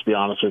 I'll just be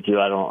honest with you.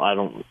 I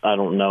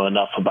don't know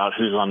enough about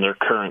who's on their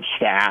current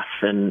staff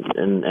and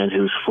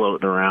who's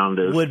floating around.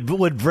 Would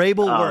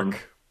Vrabel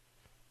work?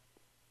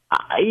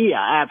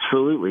 Yeah,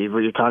 absolutely. But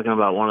you're talking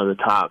about one of the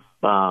top,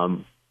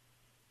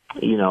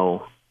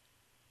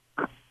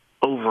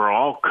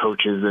 overall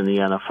coaches in the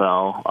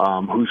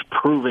NFL, who's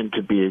proven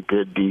to be a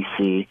good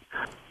DC.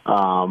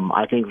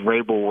 I think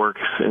Vrabel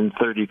works in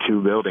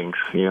 32 buildings.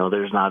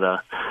 He's not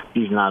a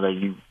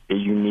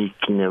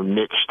unique,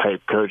 niche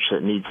type coach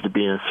that needs to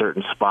be in a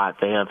certain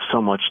spot. They have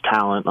so much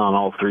talent on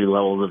all three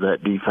levels of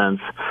that defense.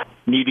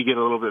 Need to get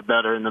a little bit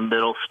better in the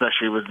middle,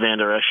 especially with Van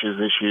Der Esch's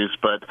issues.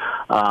 But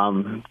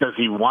does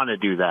he want to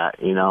do that?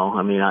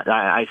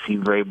 I see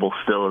Vrabel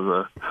still as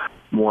a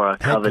more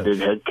coveted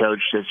head coach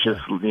that's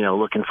just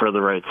looking for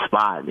the right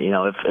spot.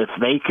 If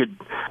they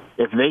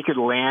could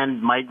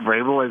land Mike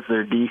Vrabel as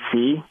their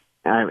DC,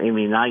 I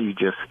mean, now you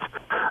just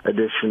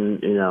addition,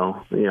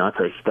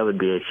 that would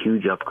be a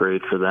huge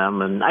upgrade for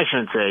them. And I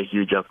shouldn't say a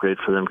huge upgrade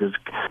for them because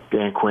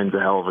Dan Quinn's a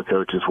hell of a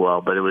coach as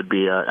well, but it would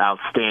be an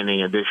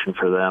outstanding addition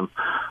for them.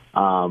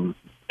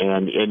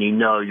 And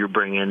you're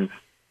bringing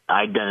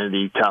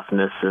identity,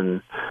 toughness,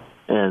 and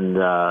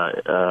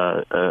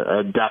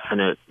a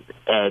definite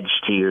edge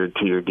to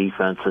your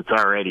defense. It's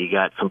already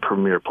got some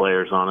premier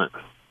players on it.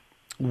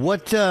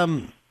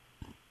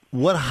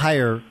 What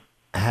hire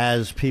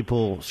has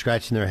people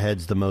scratching their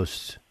heads the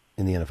most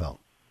in the NFL?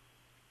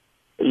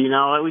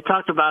 We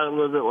talked about it a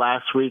little bit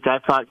last week. I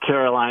thought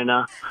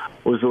Carolina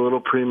was a little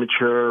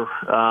premature.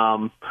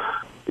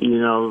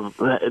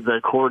 The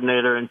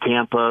coordinator in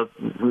Tampa,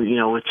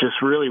 with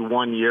just really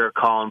 1 year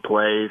calling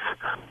plays.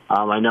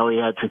 I know he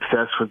had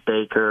success with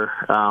Baker,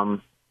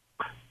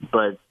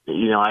 but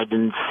I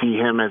didn't see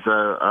him as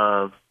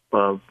a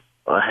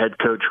head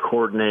coach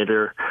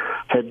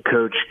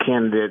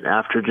candidate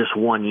after just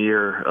 1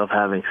 year of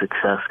having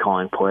success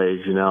calling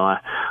plays.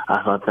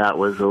 I thought that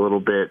was a little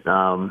bit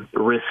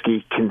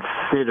risky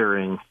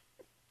considering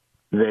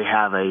they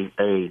have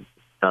a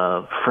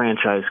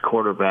franchise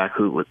quarterback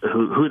who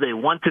they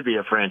want to be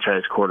a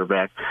franchise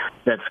quarterback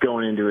that's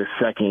going into his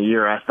second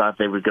year. I thought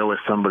they would go with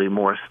somebody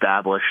more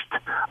established,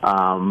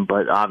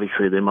 but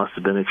obviously they must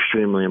have been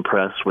extremely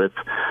impressed with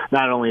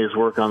not only his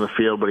work on the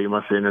field, but he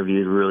must have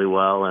interviewed really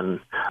well. And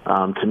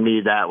to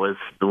me, that was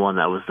the one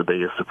that was the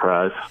biggest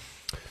surprise.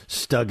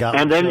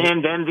 And then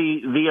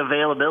the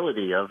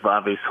availability of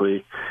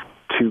obviously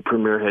two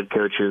premier head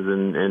coaches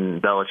in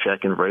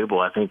Belichick and Vrabel.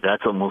 I think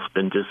that's almost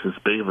been just as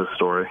big of a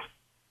story.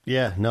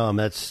 Yeah, no,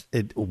 that's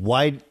it.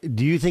 Why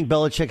do you think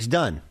Belichick's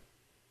done?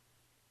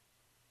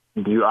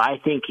 Do I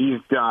think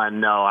he's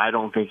done? No, I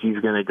don't think he's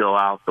going to go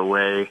out the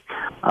way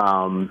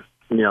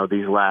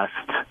these last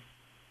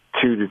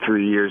 2 to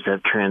 3 years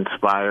have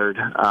transpired.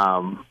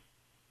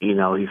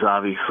 He's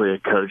obviously a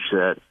coach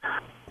that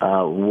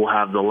will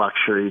have the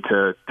luxury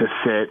to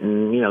sit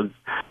and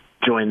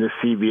join the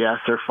CBS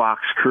or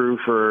Fox crew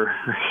for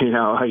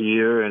a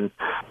year and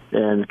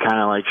kind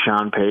of like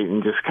Sean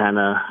Payton, just kind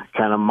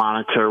of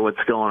monitor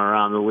what's going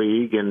around the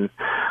league and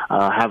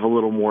have a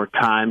little more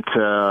time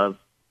to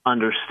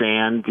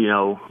understand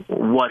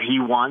what he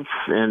wants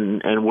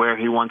and where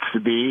he wants to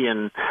be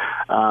and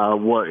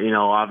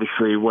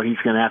obviously what he's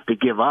going to have to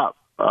give up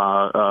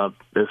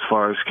as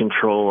far as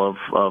control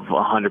of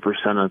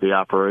 100% of the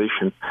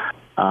operation.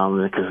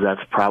 Because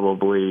that's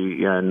probably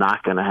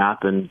not going to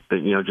happen, but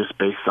just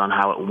based on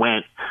how it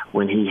went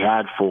when he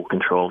had full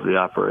control of the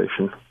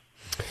operation.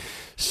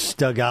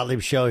 Doug Gottlieb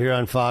Show here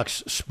on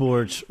Fox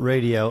Sports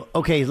Radio.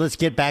 Okay, let's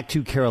get back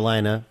to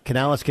Carolina.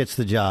 Canales gets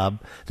the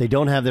job. They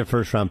don't have their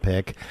first-round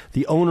pick.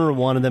 The owner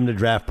wanted them to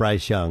draft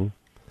Bryce Young.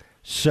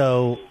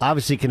 So,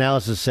 obviously,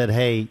 Canales has said,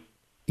 hey,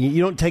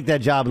 you don't take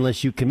that job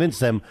unless you convince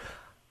them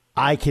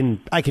I can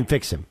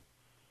fix him.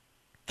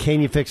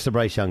 Can you fix the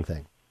Bryce Young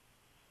thing?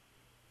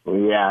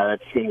 Yeah,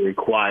 that's going to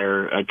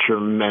require a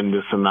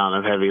tremendous amount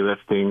of heavy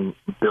lifting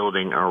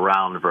building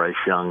around Bryce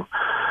Young.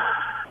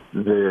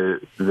 The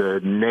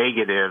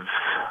negatives,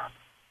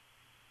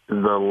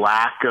 the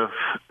lack of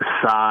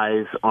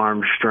size,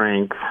 arm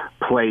strength,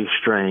 play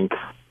strength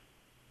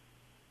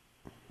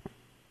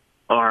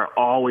are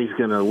always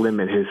going to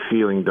limit his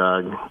ceiling,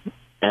 Doug.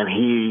 And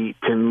he,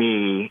 to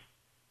me,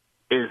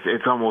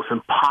 it's almost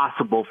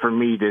impossible for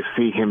me to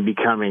see him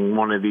becoming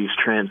one of these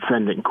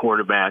transcendent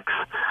quarterbacks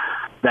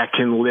that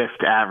can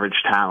lift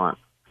average talent.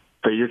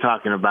 So you're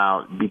talking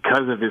about,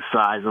 because of his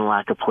size and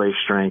lack of play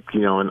strength,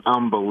 an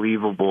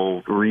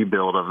unbelievable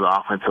rebuild of the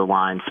offensive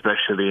line,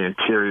 especially the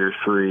interior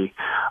three,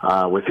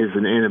 with his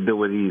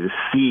inability to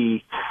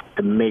see,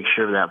 to make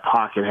sure that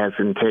pocket has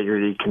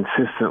integrity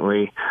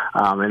consistently,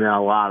 and then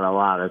a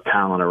lot of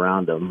talent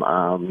around him.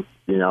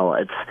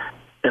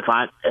 If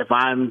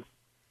I'm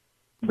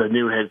the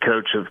new head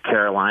coach of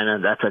Carolina,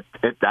 that's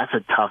a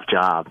tough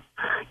job.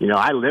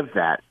 I lived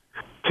that.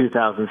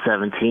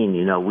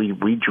 2017,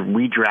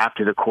 we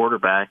drafted a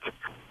quarterback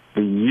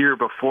the year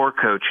before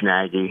Coach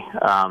Nagy,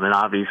 and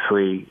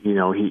obviously,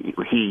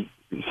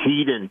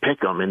 he didn't pick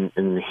him,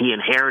 and he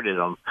inherited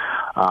him,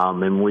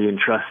 and we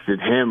entrusted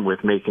him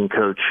with making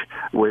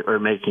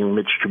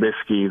Mitch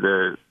Trubisky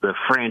the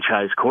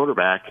franchise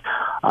quarterback,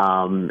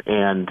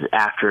 and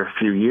after a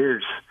few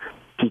years,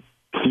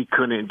 he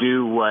couldn't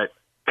do what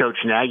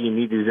Coach Nagy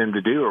needed him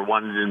to do or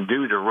wanted him to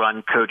do to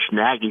run Coach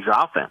Nagy's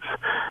offense,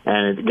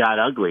 and it got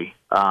ugly.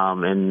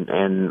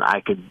 And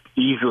I could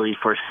easily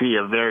foresee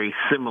a very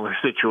similar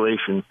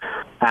situation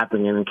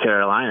happening in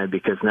Carolina,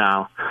 because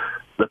now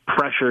the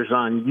pressure's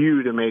on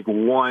you to make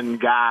one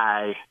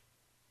guy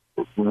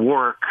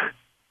work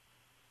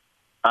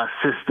a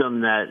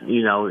system that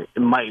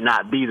might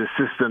not be the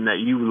system that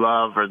you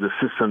love or the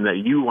system that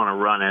you want to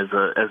run as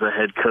a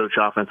head coach,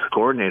 offensive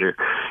coordinator.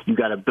 You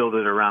got to build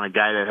it around a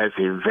guy that has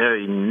a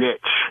very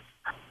niche,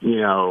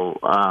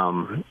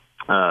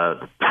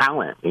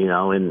 talent,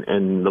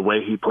 in the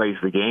way he plays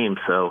the game.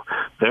 So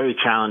very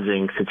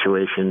challenging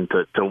situation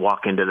to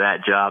walk into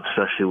that job,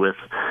 especially with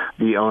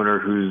the owner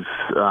who's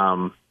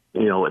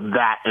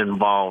that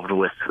involved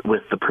with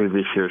the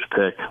previous year's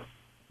pick.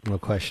 No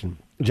question.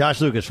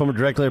 Josh Lucas, former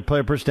director of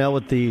player personnel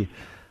with the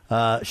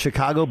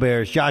Chicago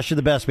Bears. Josh, you're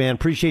the best, man.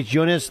 Appreciate you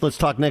joining us. Let's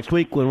talk next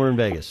week when we're in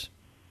Vegas.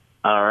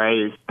 All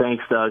right.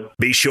 Thanks, Doug.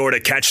 Be sure to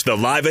catch the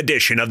live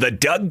edition of the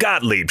Doug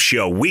Gottlieb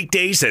Show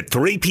weekdays at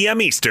 3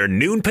 p.m. Eastern,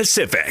 noon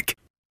Pacific.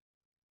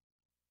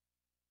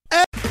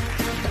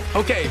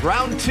 Okay,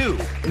 round two.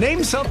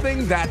 Name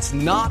something that's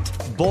not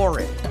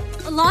boring.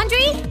 A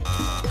laundry?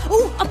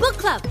 Ooh, a book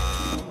club.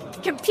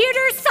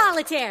 Computer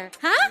solitaire,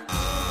 huh?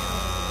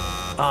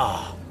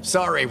 Ah,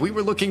 sorry, we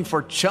were looking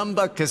for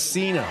Chumba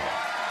Casino.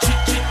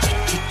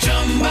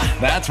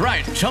 That's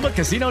right,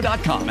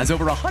 ChumbaCasino.com has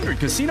over 100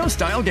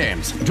 casino-style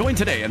games. Join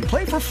today and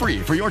play for free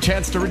for your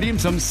chance to redeem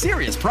some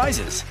serious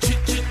prizes.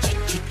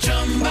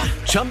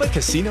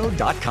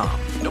 ChumbaCasino.com.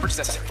 No purchase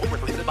necessary. Void where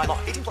prohibited by law.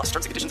 18+ terms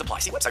and conditions apply.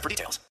 See website for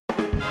details.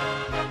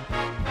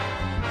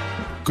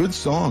 Good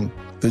song.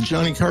 The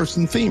Johnny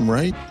Carson theme,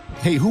 right?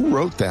 Hey, who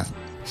wrote that?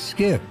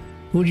 Skip,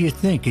 who do you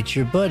think? It's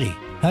your buddy.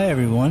 Hi,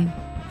 everyone.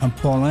 I'm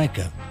Paul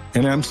Anka.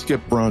 And I'm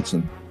Skip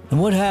Bronson. And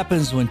what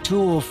happens when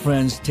two old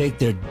friends take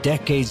their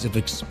decades of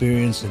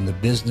experience in the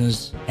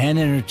business and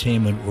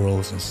entertainment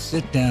worlds and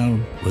sit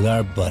down with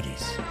our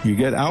buddies? You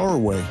get Our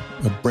Way,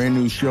 a brand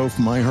new show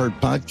from iHeart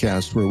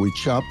Podcast where we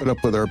chop it up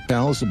with our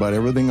pals about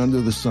everything under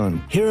the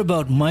sun. Hear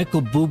about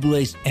Michael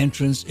Bublé's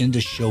entrance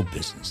into show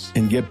business.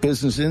 And get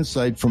business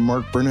insight from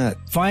Mark Burnett.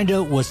 Find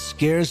out what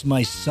scares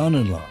my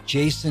son-in-law,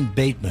 Jason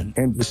Bateman.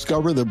 And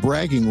discover the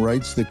bragging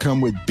rights that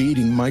come with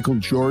beating Michael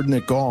Jordan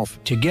at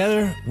golf.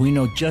 Together, we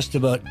know just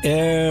about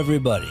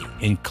everybody,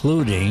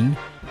 including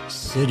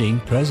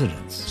sitting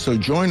presidents. So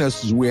join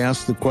us as we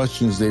ask the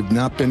questions they've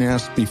not been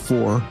asked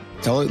before,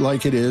 tell it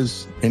like it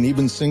is, and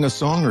even sing a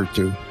song or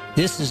two.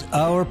 This is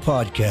our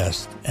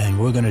podcast, and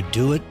we're going to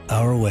do it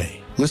our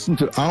way. Listen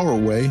to Our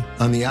Way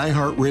on the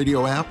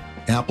iHeartRadio app,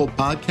 Apple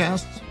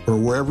Podcasts, or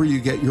wherever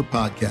you get your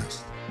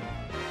podcasts.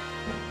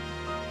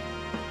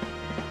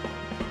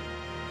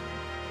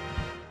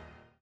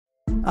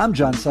 I'm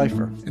John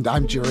Cipher. And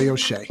I'm Jerry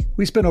O'Shea.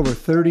 We spent over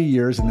 30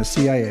 years in the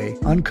CIA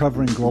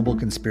uncovering global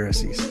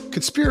conspiracies.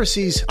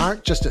 Conspiracies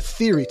aren't just a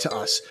theory to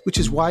us, which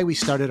is why we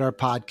started our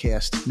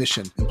podcast,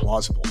 Mission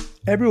Implausible.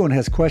 Everyone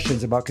has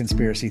questions about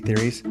conspiracy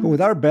theories, but with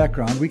our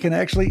background, we can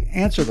actually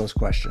answer those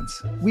questions.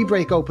 We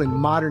break open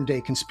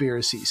modern-day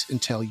conspiracies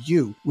and tell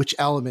you which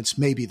elements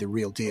may be the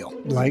real deal.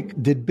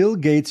 Like, did Bill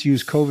Gates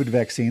use COVID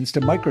vaccines to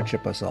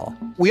microchip us all?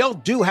 We all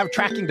do have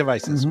tracking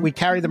devices. We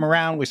carry them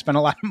around. We spend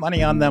a lot of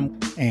money on them.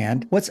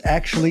 And what's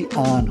actually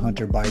on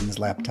Hunter Biden's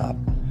laptop?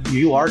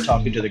 You are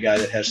talking to the guy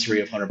that has 3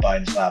 of Hunter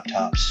Biden's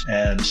laptops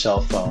and cell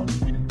phone.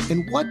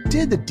 And what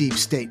did the deep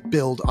state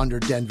build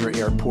under Denver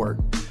Airport?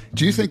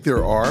 Do you think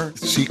there are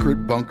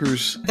secret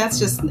bunkers? That's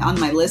just on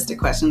my list of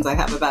questions I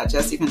have about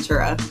Jesse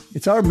Ventura.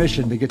 It's our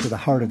mission to get to the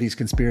heart of these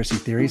conspiracy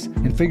theories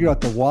and figure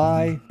out the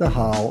why, the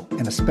how,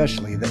 and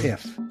especially the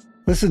if.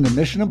 Listen to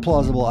Mission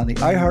Implausible on the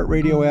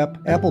iHeartRadio app,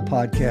 Apple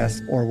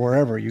Podcasts, or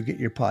wherever you get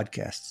your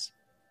podcasts.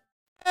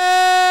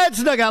 It's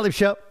the Doug Gottlieb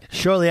Show.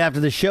 Shortly after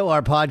the show,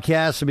 our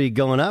podcast will be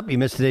going up. You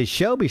missed today's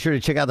show, be sure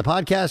to check out the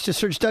podcast. Just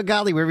search Doug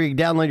Gottlieb wherever you can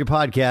download your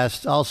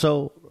podcast.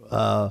 Also,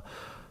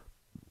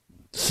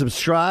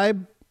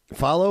 subscribe,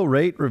 follow,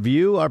 rate,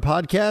 review our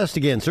podcast.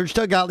 Again, search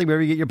Doug Gottlieb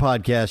wherever you get your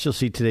podcast. You'll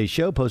see today's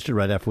show posted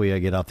right after we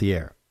get off the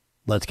air.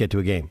 Let's get to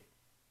a game.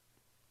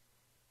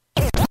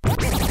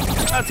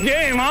 That's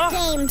game,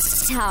 huh? Game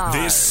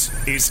time.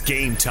 This is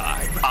Game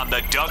Time on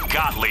the Doug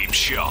Gottlieb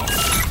Show.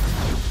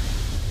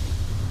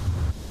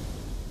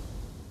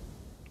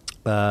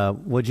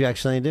 What'd you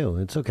actually do?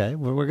 It's okay.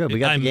 We're good. We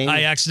got the game.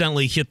 I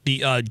accidentally hit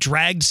the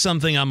dragged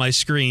something on my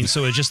screen,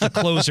 so it's just the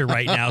closer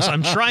right now. So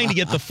I'm trying to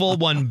get the full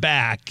one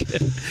back.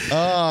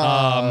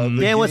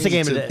 Dan, what's the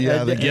game today?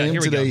 The game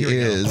today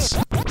is.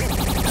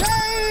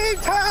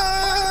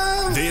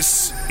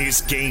 This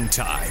is Game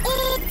Time.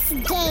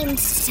 It's game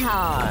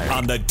time.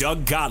 On the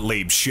Doug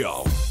Gottlieb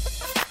Show.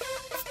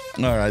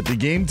 All right, the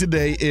game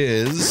today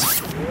is.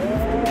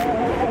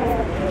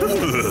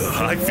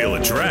 I feel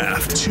a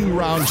draft.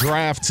 2-round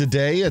draft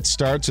today. It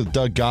starts with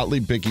Doug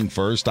Gottlieb picking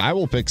first. I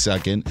will pick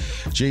second.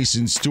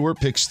 Jason Stewart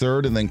picks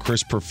third, and then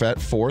Chris Perfett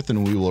fourth,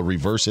 and we will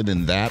reverse it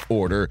in that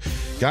order.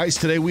 Guys,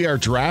 today we are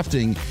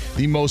drafting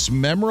the most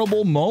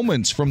memorable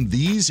moments from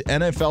these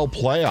NFL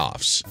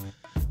playoffs.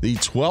 The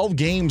 12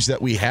 games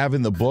that we have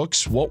in the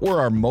books, what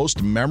were our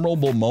most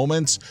memorable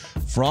moments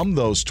from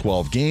those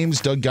 12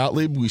 games? Doug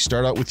Gottlieb, we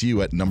start out with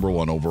you at number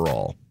 1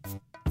 overall.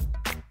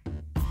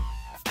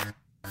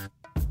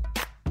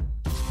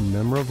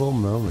 Memorable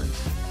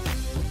moments.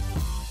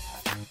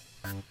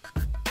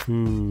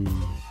 I'm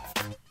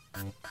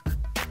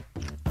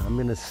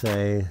going to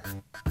say...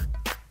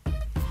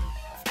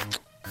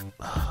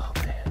 Oh,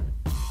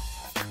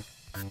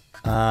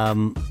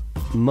 man.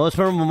 Most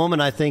memorable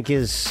moment, I think,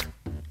 is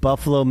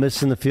Buffalo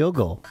missing the field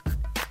goal.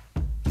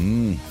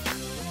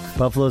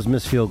 Buffalo's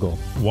missed field goal.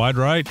 Wide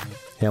right?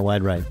 Yeah,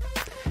 wide right.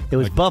 It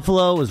was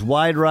Buffalo. It was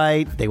wide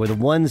right. They were the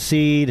 1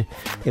 seed.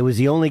 It was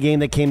the only game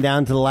that came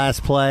down to the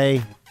last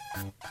play.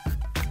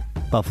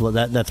 Buffalo.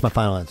 That's my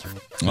final answer.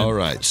 All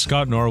right.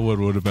 Scott Norwood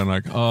would have been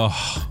like,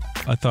 oh,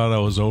 I thought I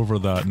was over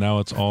that. Now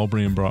it's all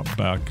being brought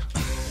back.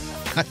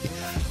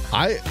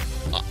 I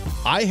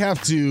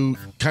have to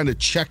kind of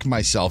check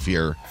myself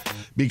here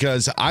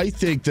because I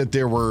think that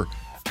there were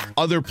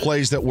other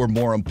plays that were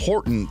more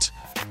important,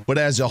 but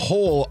as a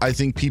whole, I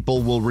think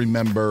people will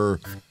remember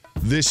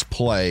this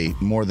play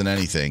more than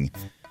anything,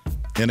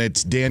 and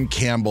it's Dan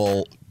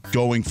Campbell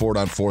going for it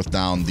on fourth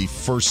down the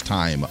first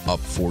time up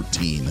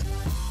 14.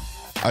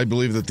 I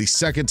believe that the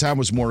second time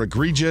was more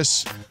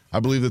egregious. I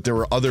believe that there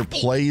were other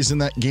plays in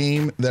that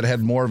game that had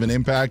more of an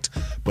impact.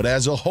 But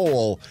as a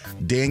whole,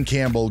 Dan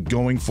Campbell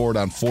going for it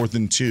on 4th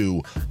and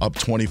 2, up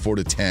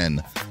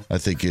 24-10, I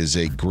think is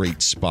a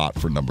great spot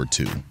for number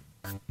 2.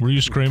 Were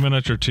you screaming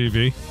at your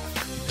TV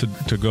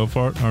to go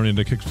for it? I mean,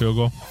 to kick field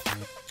goal?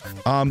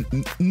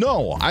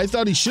 No, I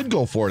thought he should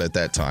go for it at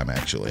that time,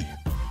 actually.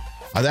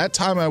 That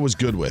time I was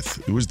good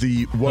with. It was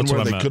the one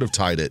where they could have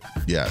tied it.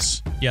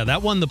 Yes. Yeah,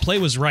 that one, the play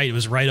was right. It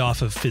was right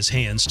off of his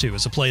hands, too.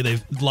 It's a play the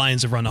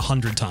Lions have run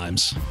 100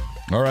 times.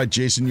 All right,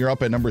 Jason, you're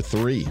up at number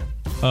 3.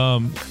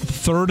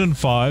 3rd and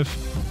 5.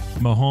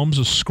 Mahomes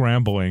is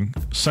scrambling.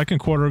 Second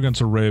quarter against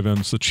the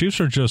Ravens. The Chiefs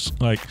are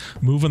just, like,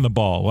 moving the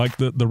ball. Like,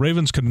 the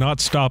Ravens could not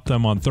stop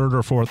them on 3rd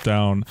or 4th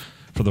down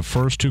for the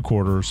first 2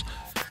 quarters.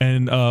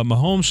 And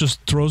Mahomes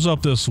just throws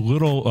up this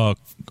little, I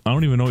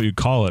don't even know what you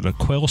call it, a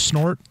quail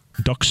snort?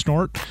 Duck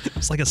snort.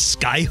 It's like a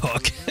sky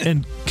hook.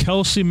 And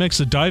Kelsey makes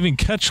a diving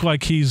catch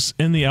like he's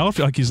in the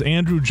outfield, like he's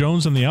Andrew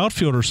Jones in the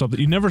outfield or something.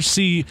 You never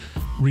see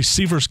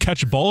receivers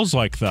catch balls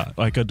like that,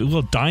 like a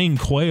little dying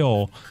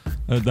quail.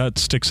 That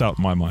sticks out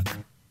in my mind.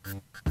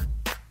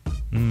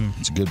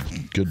 It's a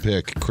good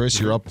pick. Chris,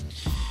 you're up.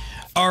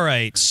 All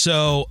right,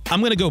 so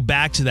I'm going to go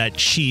back to that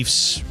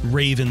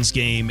Chiefs-Ravens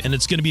game, and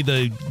it's going to be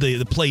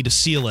the play to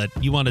seal it.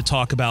 You want to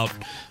talk about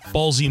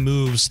ballsy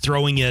moves,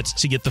 throwing it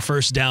to get the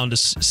first down to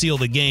seal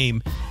the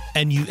game,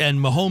 and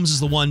Mahomes is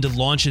the one to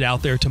launch it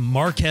out there to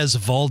Marquez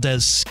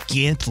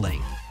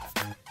Valdez-Scantling.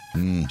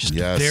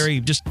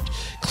 Just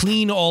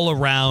clean all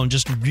around,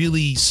 just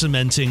really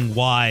cementing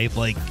why,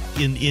 like,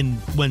 in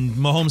when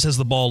Mahomes has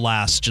the ball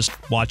last, just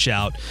watch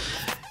out.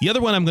 The other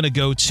one I'm going to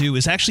go to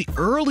is actually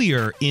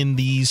earlier in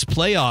these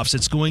playoffs.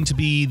 It's going to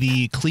be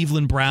the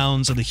Cleveland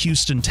Browns and the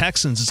Houston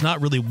Texans. It's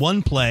not really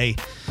one play,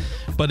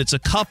 but it's a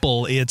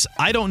couple.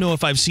 I don't know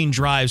if I've seen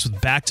drives with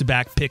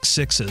back-to-back pick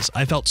sixes.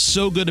 I felt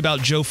so good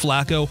about Joe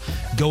Flacco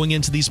going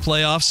into these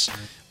playoffs.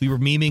 We were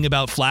memeing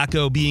about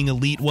Flacco being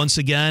elite once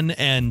again,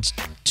 and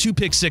 2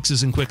 pick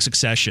sixes in quick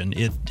succession.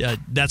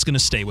 That's going to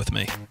stay with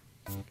me.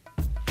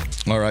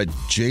 All right,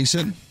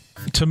 Jason?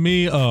 To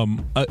me,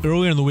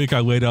 earlier in the week, I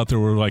laid out there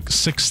were like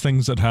 6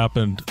 things that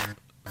happened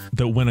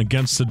that went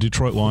against the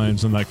Detroit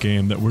Lions in that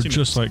game that were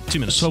just like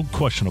so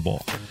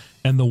questionable.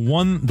 And the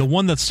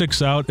one that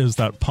sticks out is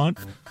that punt.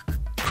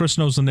 Chris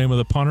knows the name of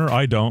the punter.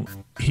 I don't.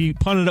 He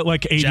punted it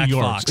like 80 Jack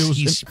yards.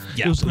 Fox.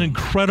 It was an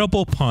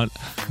incredible punt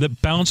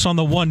that bounced on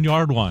the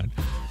 1-yard line.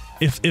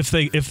 If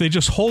they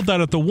just hold that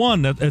at the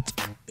 1,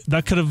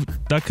 that could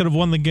have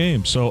won the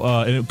game. So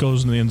and it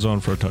goes in the end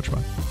zone for a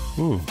touchback.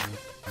 Ooh.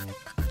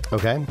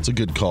 Okay. It's a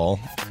good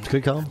call.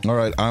 Good call. All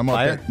right, I'm up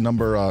at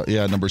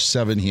number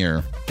 7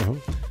 here.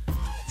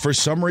 For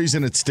some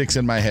reason, it sticks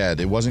in my head.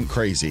 It wasn't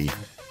crazy,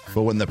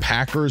 but when the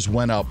Packers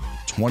went up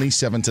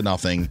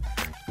 27-0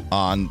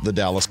 on the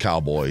Dallas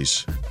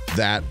Cowboys,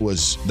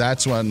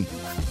 that's when,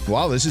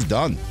 wow, this is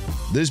done.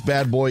 This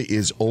bad boy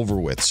is over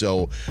with.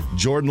 So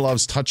Jordan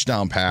Love's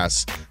touchdown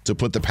pass to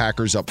put the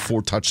Packers up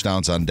 4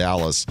 touchdowns on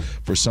Dallas,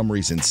 for some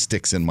reason,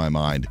 sticks in my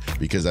mind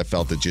because I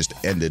felt it just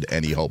ended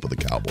any hope of the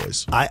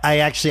Cowboys.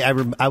 I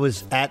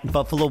was at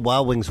Buffalo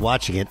Wild Wings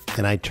watching it,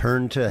 and I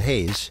turned to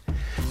Hayes,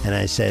 and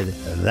I said,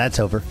 that's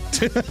over.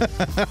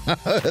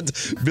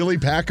 That's Billy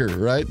Packer,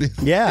 right?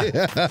 Yeah.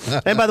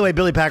 And by the way,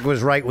 Billy Packer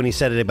was right when he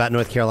said it about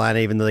North Carolina,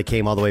 even though they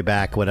came all the way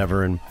back,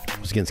 whatever, and it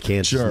was against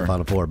Kansas in the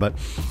Final Four. But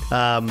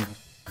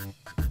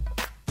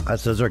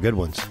those are good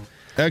ones.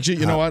 Actually,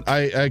 you know what?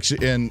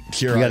 And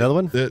here you got another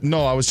one?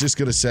 No, I was just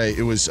going to say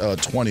it was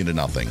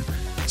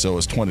 20-0. So it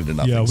was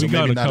 20-0. Yeah, we so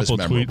got maybe a not couple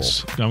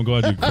tweets. I'm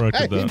glad you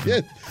corrected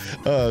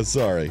that.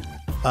 Sorry.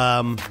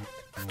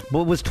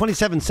 Well, it was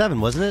 27-7,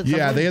 wasn't it?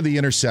 Yeah, they had the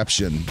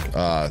interception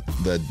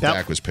that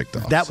Dak was picked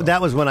off.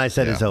 That was when I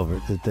said it's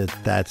over.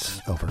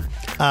 That's over.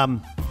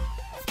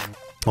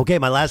 Okay,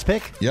 my last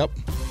pick. Yep.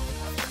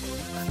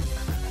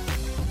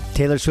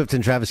 Taylor Swift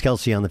and Travis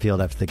Kelce on the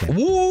field after the game.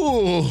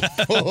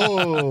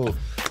 Woo!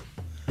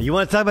 You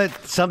want to talk about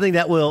something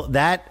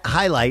that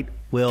highlight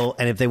will,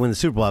 and if they win the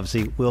Super Bowl,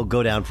 obviously, will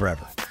go down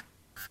forever.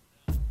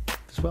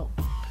 As well.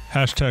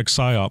 Hashtag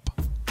PSYOP.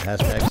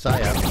 Hashtag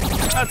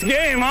PSYOP. That's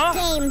game, huh?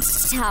 Game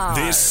time.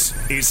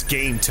 This is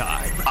Game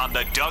Time on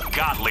the Doug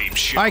Gottlieb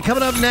Show. All right,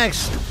 coming up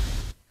next,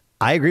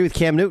 I agree with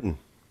Cam Newton.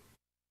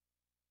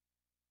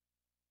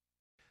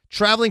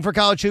 Traveling for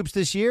college hoops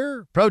this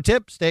year? Pro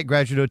tip, stay at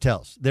Graduate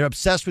Hotels. They're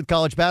obsessed with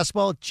college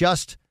basketball,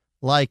 just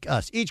like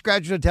us. Each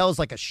Graduate Hotel is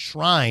like a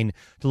shrine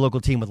to the local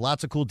team with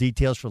lots of cool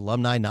details for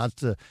alumni, nods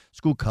to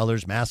school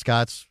colors,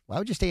 mascots. Why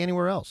would you stay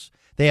anywhere else?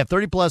 They have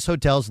 30-plus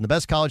hotels in the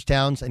best college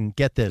towns, and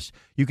get this,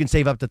 you can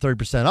save up to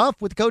 30%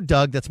 off with the code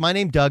Doug. That's my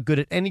name, Doug. Good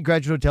at any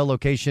Graduate Hotel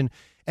location,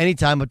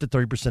 anytime up to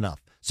 30% off.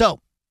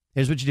 So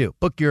here's what you do.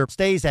 Book your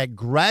stays at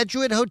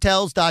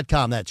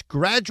graduatehotels.com. That's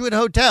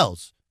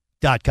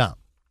graduatehotels.com.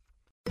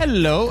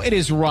 Hello, it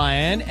is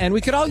Ryan, and we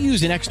could all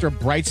use an extra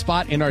bright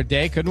spot in our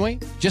day, couldn't we?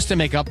 Just to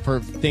make up for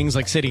things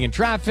like sitting in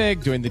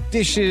traffic, doing the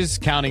dishes,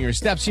 counting your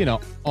steps,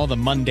 all the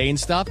mundane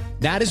stuff.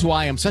 That is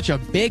why I'm such a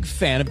big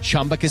fan of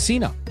Chumba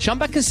Casino.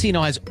 Chumba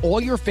Casino has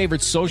all your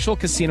favorite social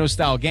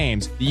casino-style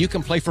games that you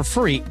can play for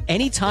free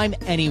anytime,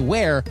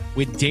 anywhere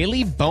with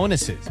daily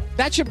bonuses.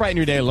 That should brighten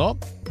your day a little.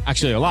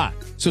 Actually, a lot.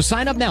 So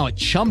sign up now at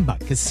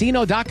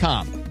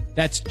ChumbaCasino.com.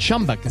 That's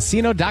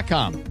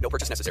ChumbaCasino.com. No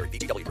purchase necessary.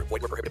 VGW Group.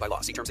 Void where prohibited by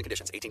law. See terms and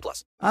conditions.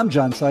 18+. I'm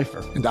John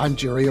Cipher. And I'm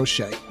Jerry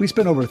O'Shea. We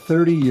spent over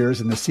 30 years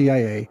in the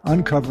CIA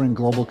uncovering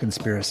global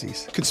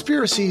conspiracies.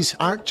 Conspiracies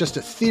aren't just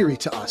a theory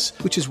to us,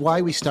 which is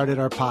why we started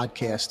our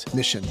podcast,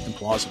 Mission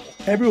Implausible.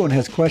 Everyone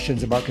has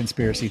questions about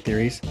conspiracy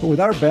theories, but with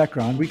our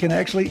background, we can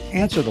actually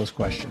answer those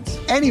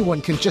questions.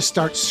 Anyone can just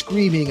start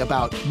screaming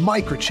about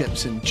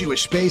microchips and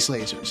Jewish space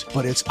lasers,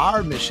 but it's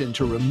our mission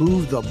to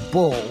remove the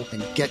bull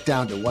and get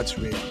down to what's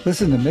real.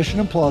 Listen to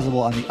Mission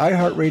Implausible on the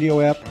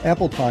iHeartRadio app,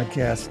 Apple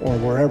Podcasts, or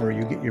wherever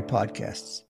you get your podcasts.